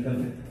इन सर्जिकल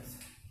मेथड्स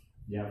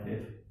या फिर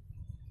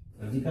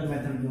सर्जिकल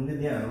मेथड जो होंगे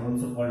they are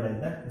also called as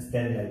the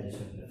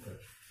sterilisation method,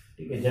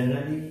 ठीक है।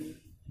 Generally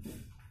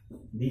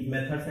these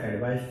methods are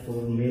advised for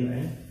male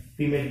and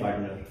female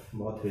partner,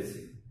 बहुत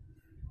बेसिक,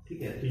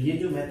 ठीक है। तो ये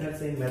जो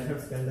मेथड्स है, इन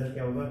मेथड्स के अंदर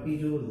क्या होगा कि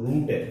जो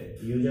रूट है,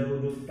 ये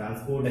जो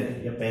ट्रांसपोर्ट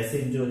है या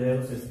पैसेज जो है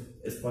उस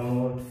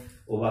स्पर्म और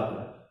ओवा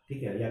का,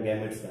 ठीक है, या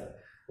गैमेट्स का,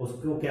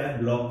 उसको क्या है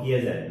ब्लॉक किया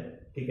जाएगा,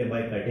 ठीक है,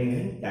 by cutting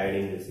and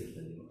tidying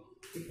basically,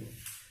 ठीक है।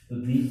 तो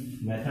these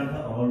method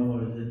are all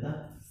called the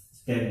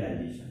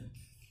sterilisation,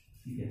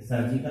 ठीक है।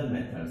 Surgical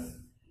methods,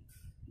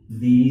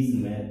 these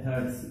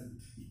methods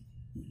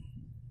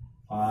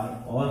are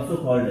also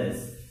called as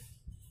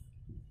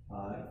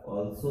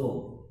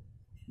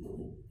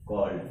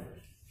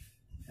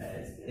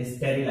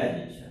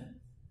sterilization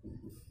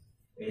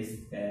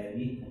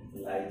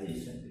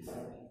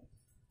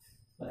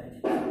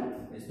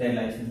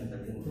sterilisation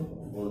method इनको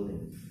बोलते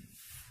हैं।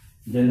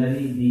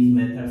 Generally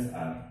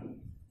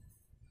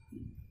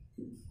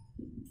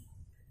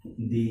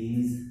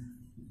these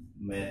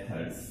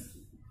methods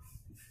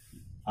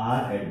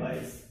are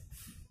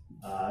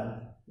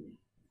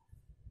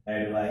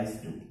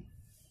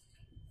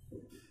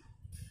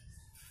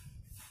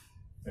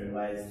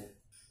advised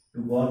to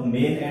both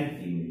male and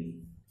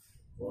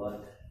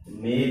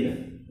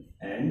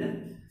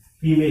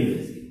female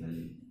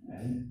basically,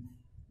 and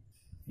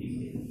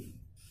female,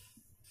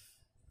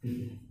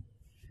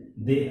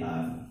 they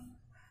are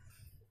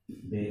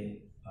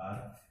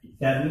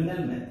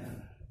terminal method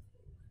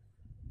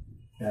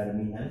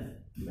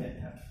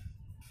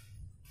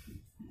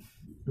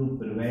to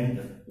prevent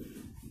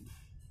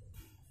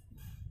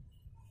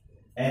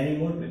any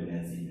more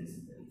pregnancy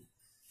basically,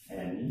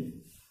 any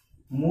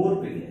more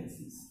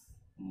pregnancies,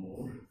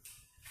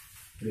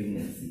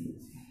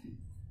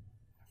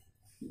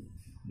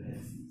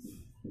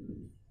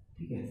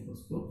 ठीक है,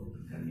 उसको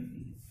करने के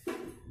लिए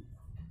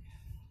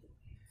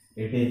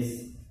it is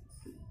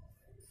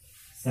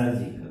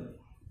surgical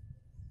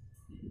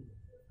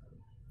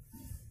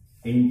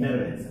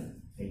intervention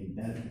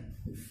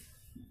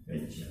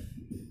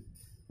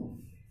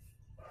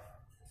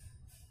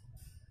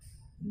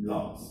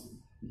blocks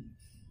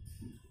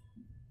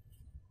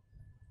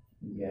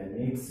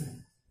gametes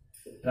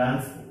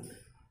transport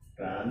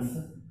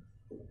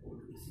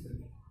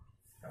basically,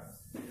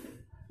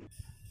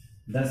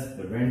 thus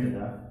prevent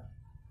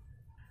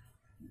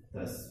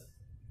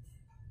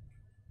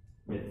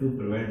to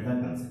prevent the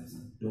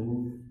conception, to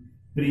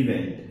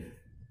prevent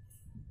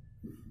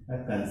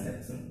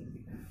conception,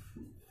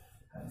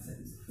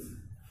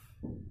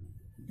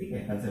 ठीक है।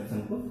 Conception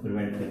को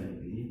prevent करने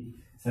के लिए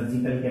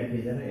सर्जिकल क्या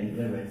किया जा रहा है,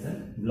 इंटरवेंशन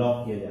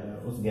ब्लॉक किया जा रहा है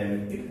उस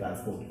गैमेट के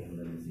ट्रांसपोर्ट के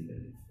अंदर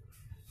बेसिकली,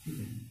 ठीक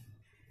है।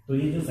 तो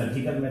ये जो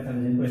सर्जिकल मेथड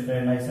जिनको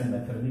स्टेरिलाइजेशन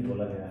मेथड भी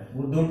बोला गया है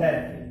वो दो टाइप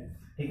के,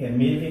 ठीक है।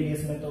 मेल के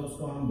केस में तो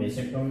उसको हम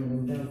वेसेक्टॉमी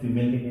बोलते हैं और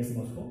फीमेल के केस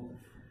में उसको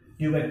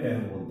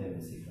ट्यूबेक्टॉमी बोलते हैं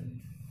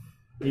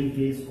basically. In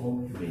case of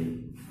male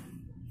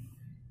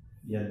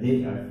या they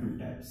are two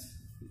types,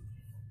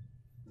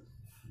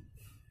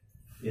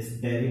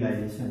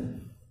 sterilisation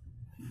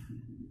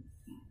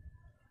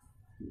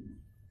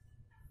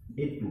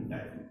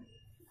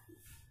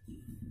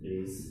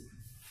is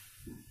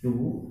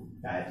two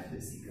types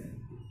basically.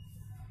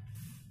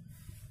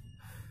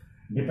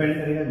 Depend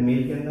करेगा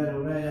मेल के अंदर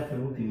होगा या फिर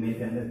वो फीमेल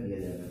के अंदर किया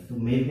जाएगा। तो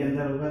मेल के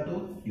अंदर होगा तो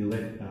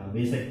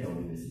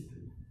वेसेक्टॉमी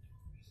बेसिकली,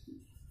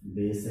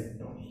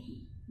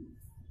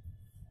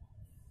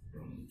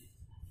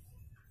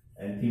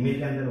 एंड फीमेल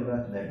के अंदर होगा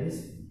तो दैट इज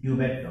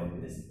ट्यूबेक्टॉमी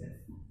बेसिकली,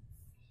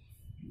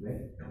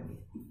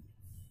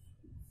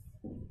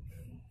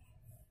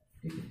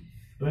 ठीक है।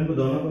 तो इनको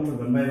दोनों को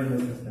वन बाय वन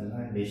डिस्कस करना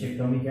है,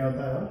 वेसेक्टॉमी क्या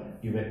होता है और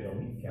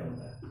ट्यूबेक्टॉमी क्या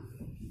होता है।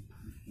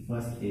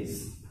 First is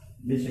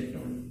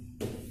vasectomy.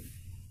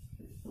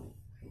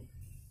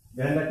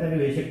 ध्यान रखना है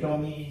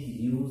vasectomy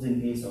use in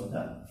case of the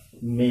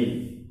mail,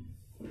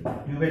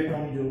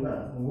 tubectomy जो होगा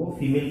वो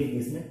फीमेल के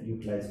केस में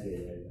यूटिलाइज किया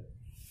जाएगा।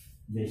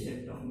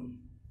 Vasectomy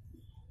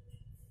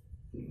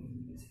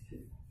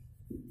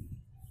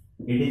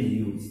it is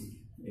use,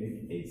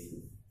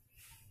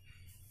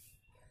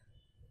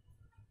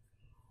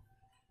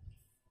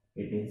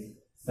 it is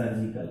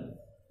surgical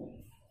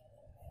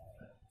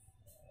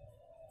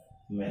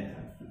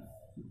method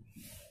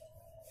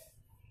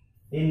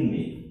in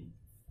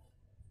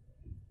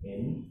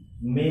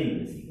male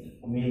basically,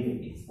 male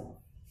case,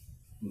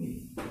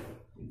 male.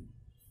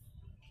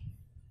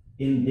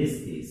 In this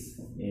case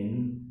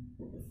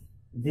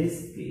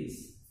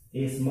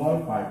a small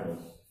part of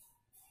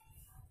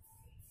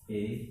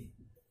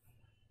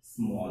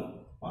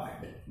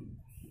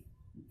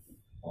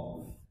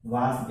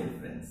vas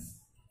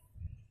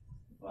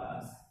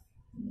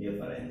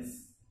deferens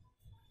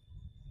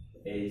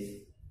is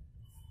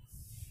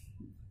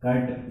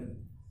cut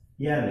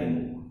या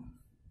remove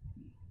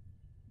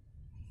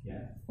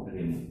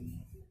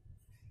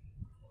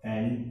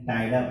and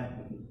tied up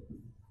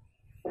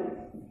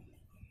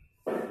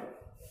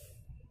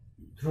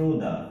through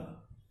the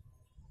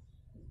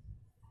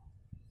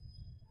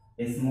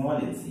small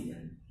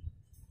incision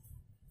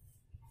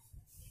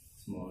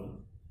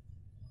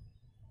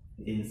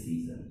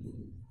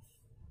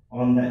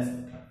on the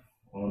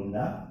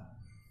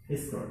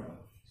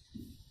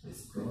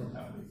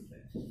scrotum,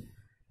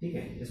 ठीक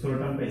है।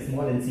 Scrotum पे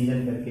small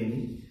incision करके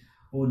भी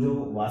वो जो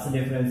vas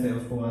deferens है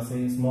उसको वहां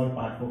से स्मॉल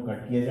पार्ट को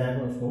कट किया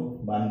जाएगा, उसको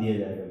बांध दिया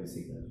जाएगा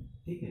बेसिकली,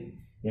 ठीक है,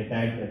 या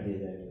टाइट कर दिया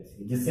जाएगा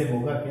बेसिकली। जिससे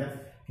होगा क्या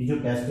कि जो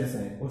टेस्टिस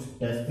है उस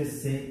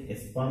टेस्टिस से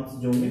स्पर्म्स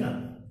जो होंगे ना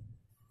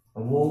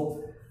वो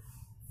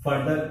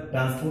फर्दर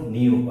ट्रांसपोर्ट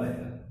नहीं हो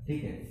पाएगा,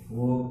 ठीक है।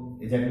 वो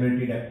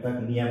इजैकुलेटरी डक्ट तक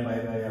नहीं आ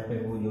पाएगा या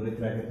फिर वो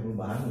यूरेथ्रा के थ्रू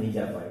बाहर नहीं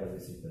जा पाएगा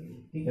बेसिकली,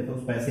 ठीक है। तो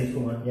उस पैसेज को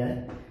वहां क्या है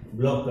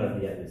ब्लॉक कर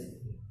दिया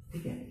बेसिकली,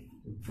 ठीक है।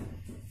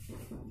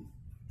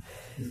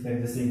 इसका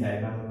जैसे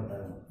डायग्राम में बता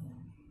रहा हूँ,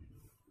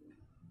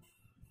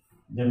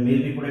 जब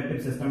मेल रिप्रोडक्टिव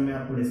सिस्टम में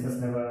आपको डिस्कस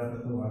करवा रहा था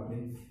तो वहां पे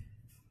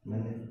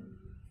मैंने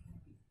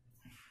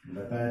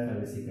बताया था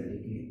बेसिकली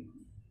कि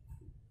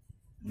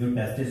जो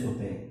टेस्टिस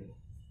होते हैं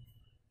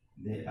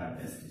दे आर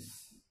टेस्टिस,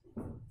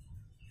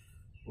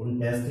 उन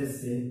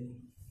टेस्टिस से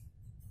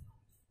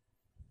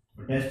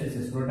टेस्टिस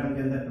स्क्रोटम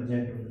के अंदर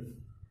प्रेजेंट होगा,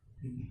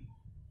 ठीक है।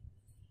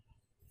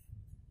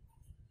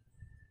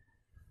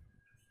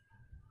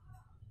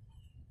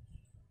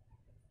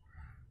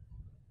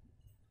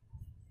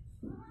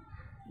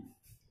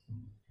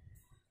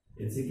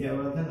 इससे क्या हो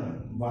रहा था ना,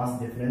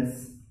 वास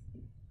डिफरेंस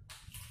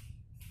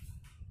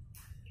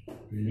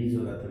रिलीज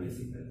हो रहा था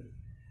basically.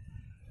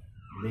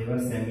 They were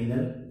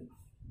seminal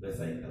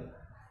vesicle,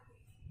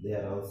 they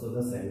are also the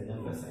seminal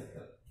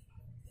vesicle,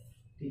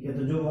 ठीक है।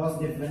 तो जो वास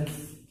डिफरेंस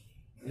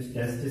इस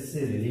टेस्टिस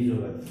से रिलीज हो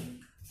रहा था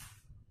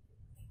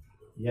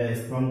या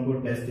स्पर्म को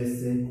टेस्टिस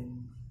से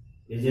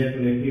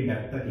इजैकुलेटरी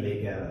डक्ट तक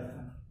लेके आ रहा था,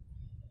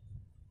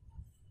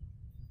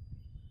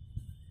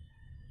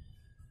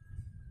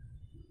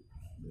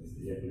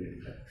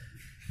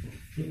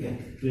 ठीक है।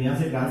 तो यहाँ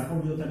से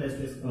ट्रांसपोर्ट जो था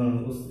टेस्टिस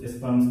उस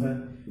स्पर्म्स का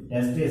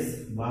testis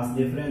vas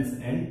deferens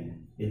and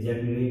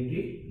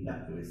ejaculatory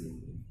duct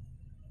basically,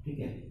 ठीक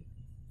है।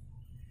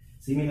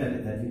 सिमिलर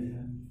था जी था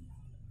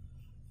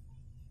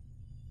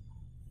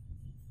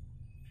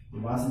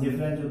वास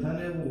डिफरेंस जो था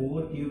ना वो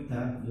ओवर ट्यूब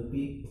था जो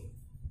कि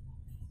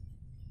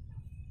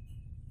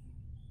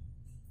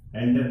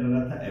एंटर कर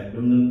रहा था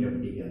एब्डोमिनल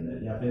कैविटी के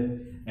अंदर या फिर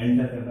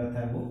एंटर कर रहा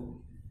था वो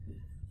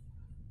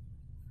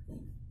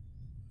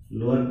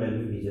लोअर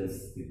पेल्विक रीजन्स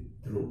के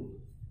थ्रू,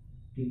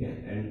 ठीक है,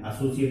 एंड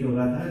एसोसिएट हो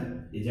रहा था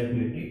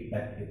इजैकुलेटरी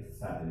डक्ट के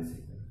साथ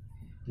बेसिकली।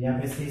 तो यहाँ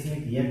पे इस केस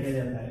में किया क्या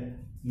जाता है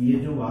कि ये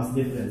जो वास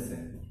डिफरेंस है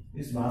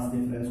इस वास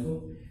डिफरेंस को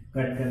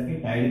कट करके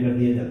टाइट कर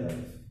दिया जाता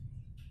है।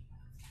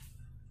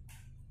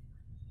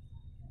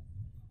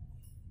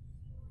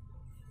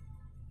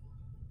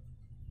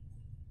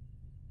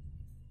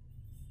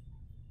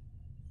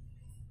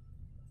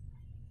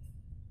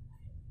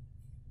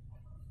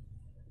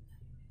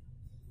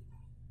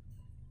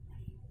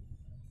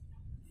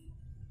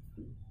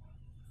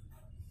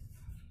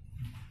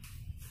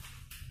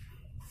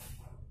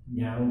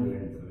 यहाँ वो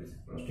ग्लैंड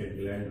प्रोस्टेट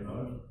ग्लैंड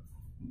और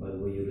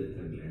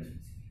बल्बोयूरेथ्रल ग्लैंड,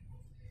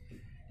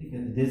 ठीक है।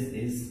 This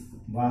is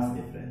vas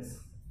deferens,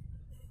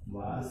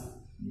 vas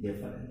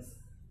deferens,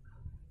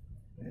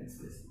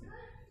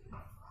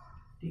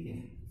 ठीक है।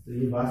 तो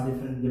ये वास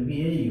डिफरेंस, जबकि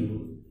ये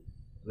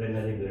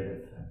यूरिनरी ब्लैडर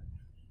था,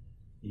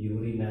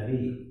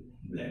 यूरिनरी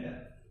ब्लैडर,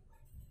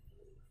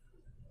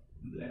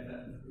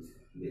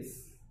 दिस,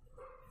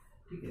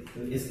 ठीक है। तो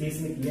इस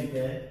केस में किया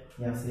क्या है,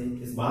 यहाँ से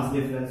इस वास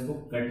डिफरेंस को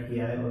कट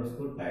किया है और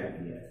उसको टाइट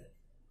किया है।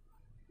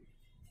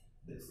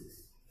 दिस इज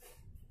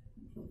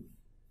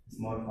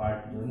स्मॉल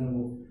पार्ट जो है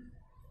वो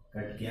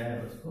कट किया है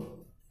और उसको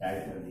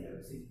टाइट कर दिया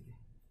बेसिकली।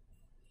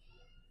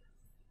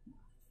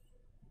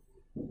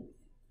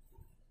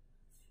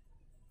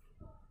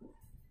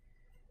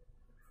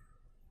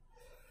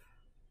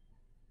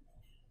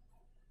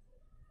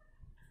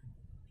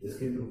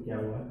 इसके थ्रू क्या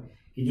हुआ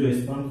कि जो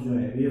स्पर्म्स जो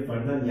है ये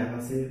फर्दर यहाँ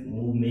से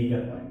मूव नहीं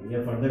कर पाएंगे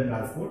या फर्दर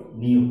ट्रांसपोर्ट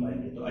नहीं हो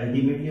पाएंगे, तो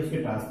अल्टीमेटली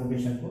उसके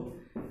ट्रांसपोर्टेशन को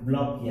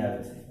ब्लॉक किया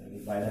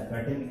by the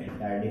cutting and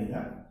tidying the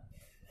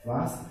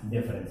vas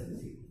deferens.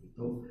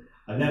 तो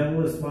अगर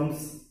वो स्पर्म्स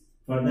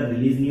फर्दर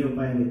रिलीज नहीं हो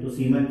पाएंगे तो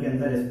सीमन के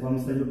अंदर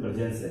स्पर्म्स का जो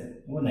प्रेजेंस है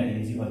वो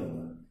नेग्लिजिबल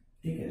होगा,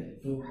 ठीक है।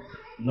 तो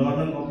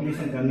नॉर्मल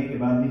पॉपुलेशन करने के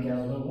बाद भी क्या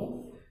होगा, वो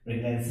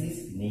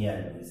प्रेगनेंसीज नहीं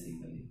आएगा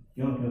बेसिकली।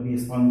 क्यों? क्योंकि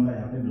स्पर्म का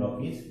यहाँ पे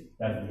ब्लॉकेज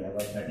कर दिया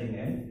बाय कटिंग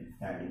एंड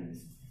टाइडिंग।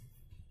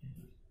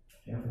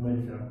 यहाँ पे मैं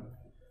लिख रहा हूँ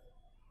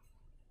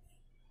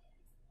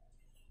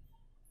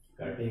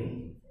cutting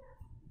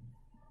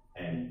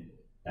and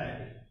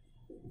tidying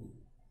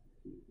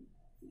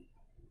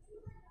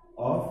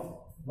of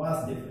vas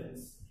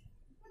difference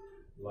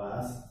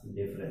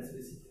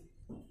basically।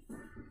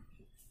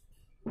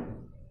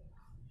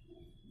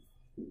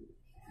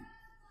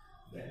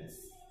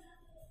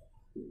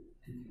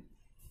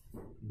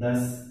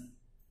 Thus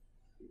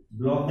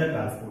block the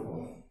transport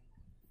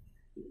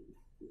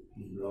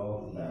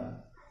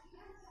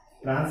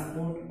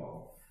of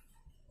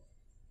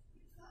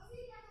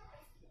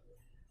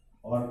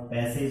or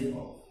passage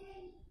of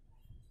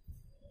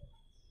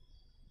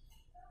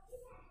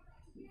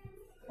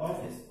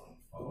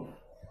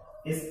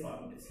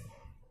sperm,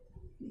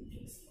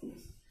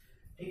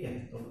 ठीक है।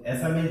 तो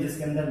ऐसा में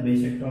जिसके अंदर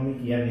वेशेक्टोमी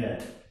किया गया है,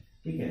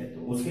 ठीक है,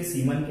 तो उसके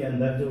सीमन के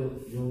अंदर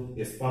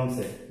जो स्पर्म्स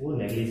है वो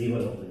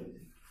नेग्लिजिबल हो गए,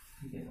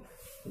 ठीक है,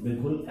 तो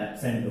बिल्कुल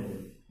एब्सेंट हो गए।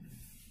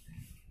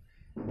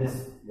 This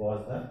was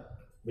the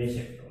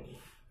वेशेक्टोमी।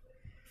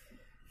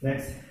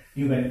 Next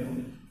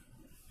tubectomy.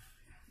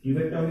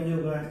 Tubectomy जो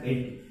होगा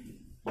it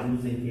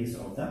used in case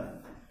of the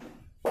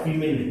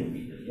female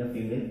individual या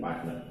female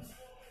partner.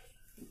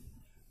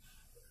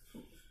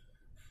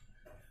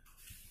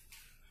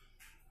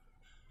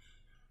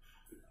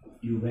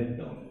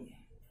 Tubectomy.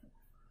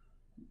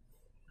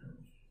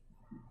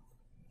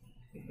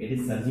 It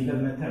is surgical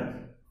method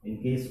in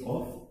case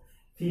of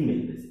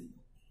female patient.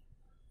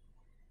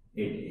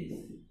 It is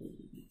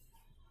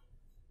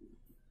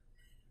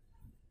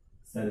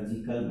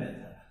surgical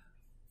method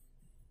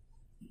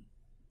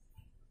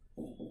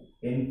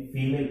in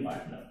female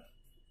partner.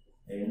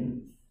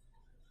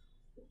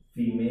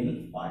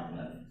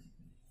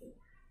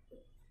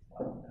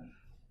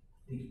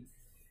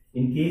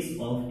 In case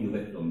of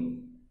tubectomy.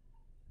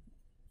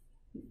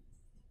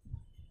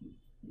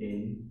 In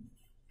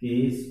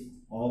case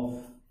of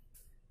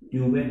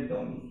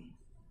tubectomy,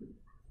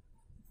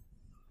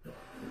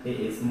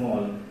 a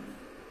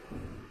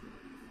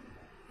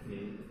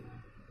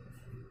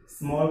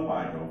small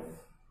part of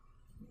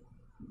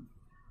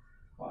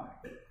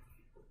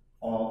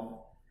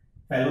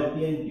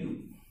fallopian tube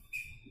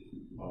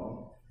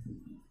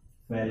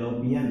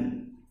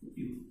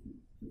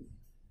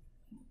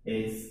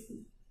is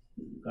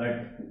cut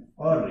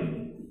or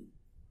removed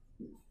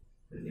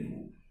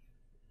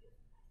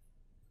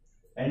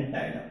and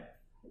tied up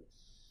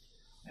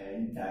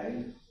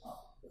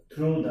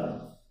through the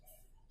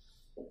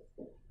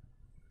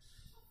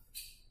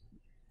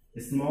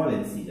small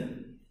incision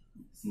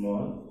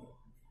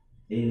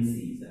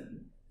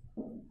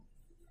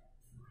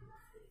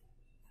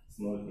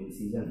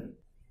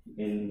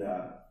in the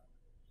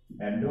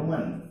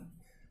abdomen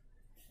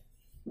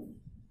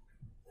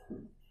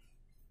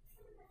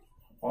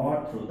or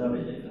through the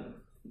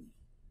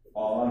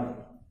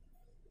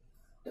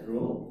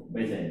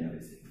vagina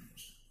basically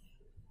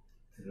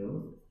through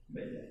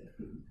vagina,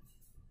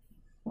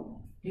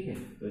 ठीक है।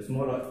 तो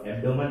small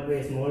abdomen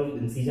पे small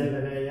incision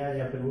लगाया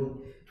या फिर वो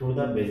through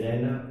the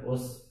vagina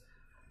उस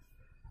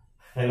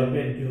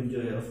fallopian tube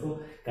जो है उसको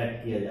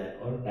कट किया जाए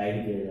और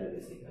टाइट किया जाए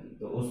बेसिकली।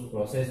 तो उस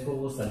प्रोसेस को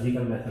वो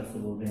सर्जिकल मेथड से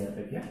बोलते हैं यहाँ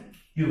पे क्या,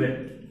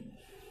 ट्यूबेक्टोमी,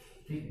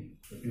 ठीक है।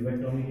 तो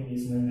ट्यूबेक्टोमी के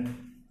केस में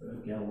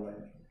क्या हुआ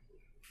है,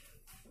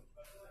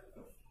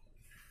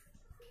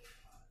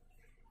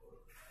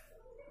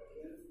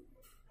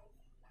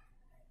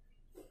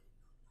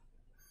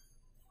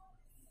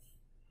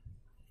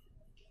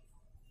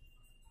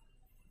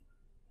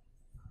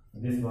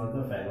 This was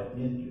the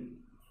fallopian tube.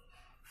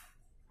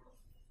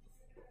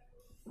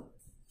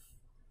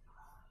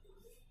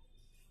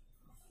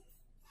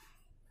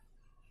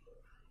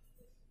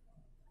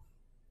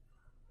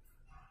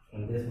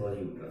 And this was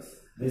uterus.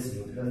 This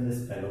uterus,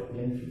 this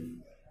fallopian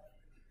tube.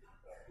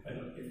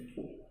 Fallopian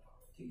tube.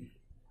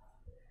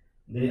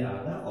 They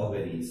are the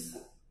ovaries.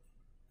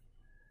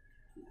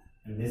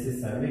 And this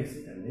is cervix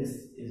and this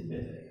is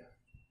vagina.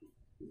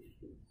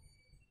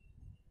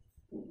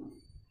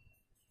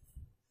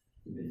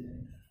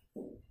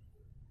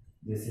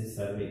 This is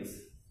cervix.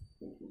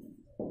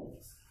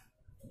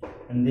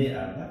 And they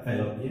are the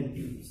fallopian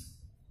tubes.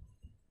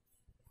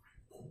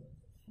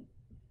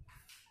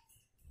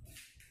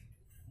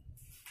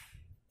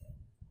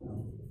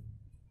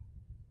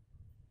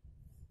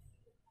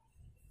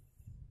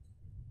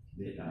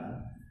 They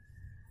are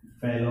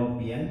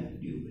fallopian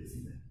tubes.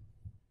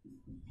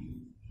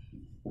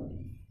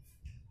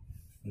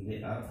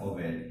 They are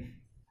ovary.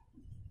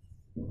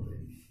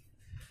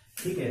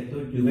 ठीक है, तो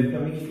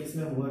tubectomy के case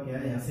में हुआ क्या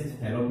है, यहाँ से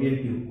फैलोपियन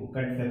ट्यूब को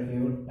कट करके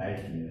और टाइट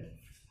किया है,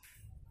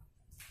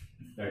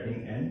 cutting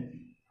and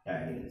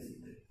tidying.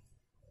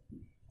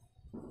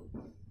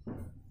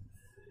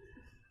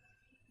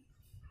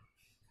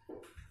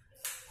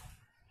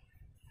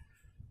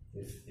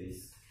 This is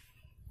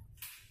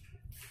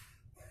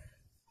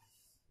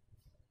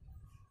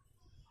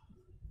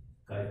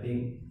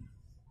cutting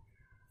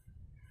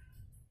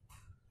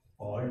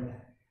or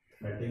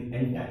cutting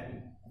and tying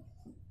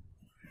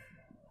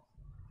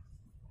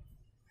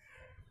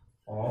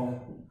of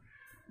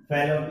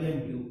fallopian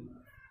tube.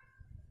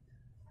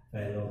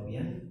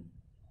 Fallopian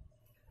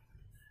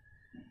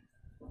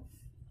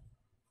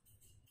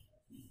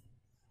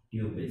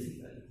tube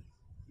basically.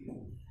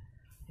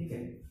 ठीक है,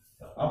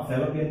 तो अब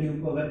फैलोपियन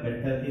ट्यूब को अगर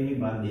कट करके भी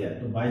बांध दिया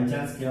तो बाई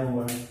चांस क्या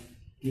हुआ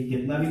कि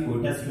कितना भी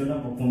कोइटस क्यों ना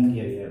परफॉर्म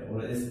किया गया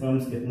और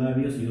स्पर्म्स कितना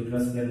भी उस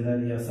यूट्रस के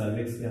अंदर या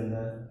सर्विक्स के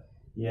अंदर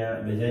या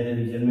वेजाइनल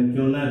रीजन में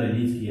क्यों ना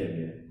रिलीज किया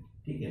गया,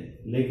 ठीक है,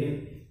 लेकिन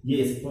ये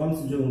स्पर्म्स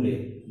जो होंगे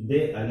दे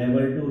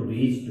unable to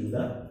reach to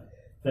the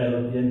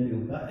fallopian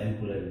tube का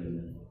ampullary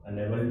region,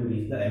 unable to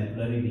reach the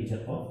ampullary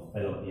region of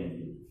fallopian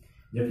tube.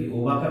 जबकि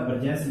ओवा का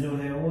प्रेजेंस जो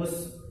है वो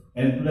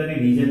एम्पुलरी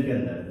रीजन के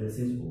अंदर, दिस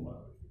इज ओवा.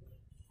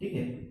 ठीक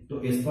है,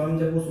 तो स्पर्म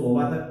जब उस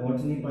ओवा तक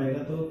पहुंच नहीं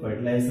पाएगा तो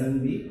फर्टिलाइजेशन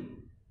भी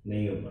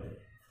नहीं हो पाएगा.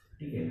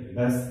 ठीक है,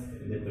 thus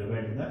they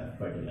prevent the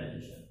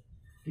fertilization.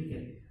 ठीक है,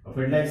 और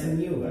फर्टिलाइजेशन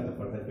नहीं होगा तो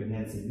फर्दर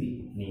प्रेगनेंसी भी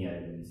नहीं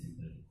आएगी.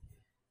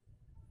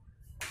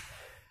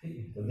 ठीक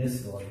है, तो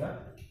दिस वाज द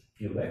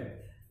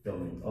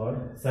ट्यूबेक्टमी और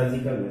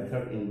surgical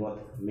method in both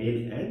male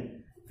and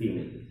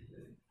female.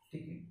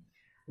 ठीक है,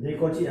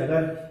 एक और चीज,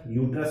 अगर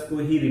यूट्रस को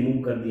ही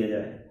रिमूव कर दिया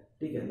जाए,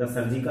 ठीक है, the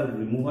surgical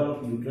removal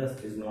of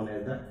uterus is known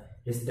as the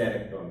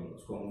hysterectomy.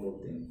 उसको हम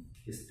बोलते हैं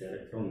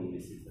hysterectomy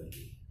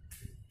basically.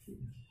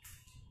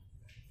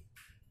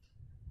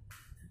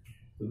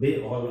 They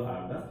all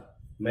are the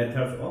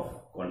methods of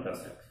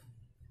contraception.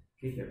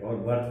 ठीक है, और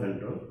birth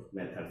control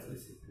methods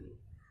basically.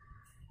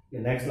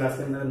 Next class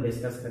के अंदर हम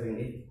डिस्कस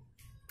करेंगे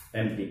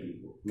MTP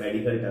को,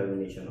 medical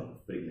termination of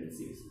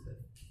pregnancy basically.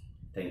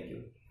 Thank you.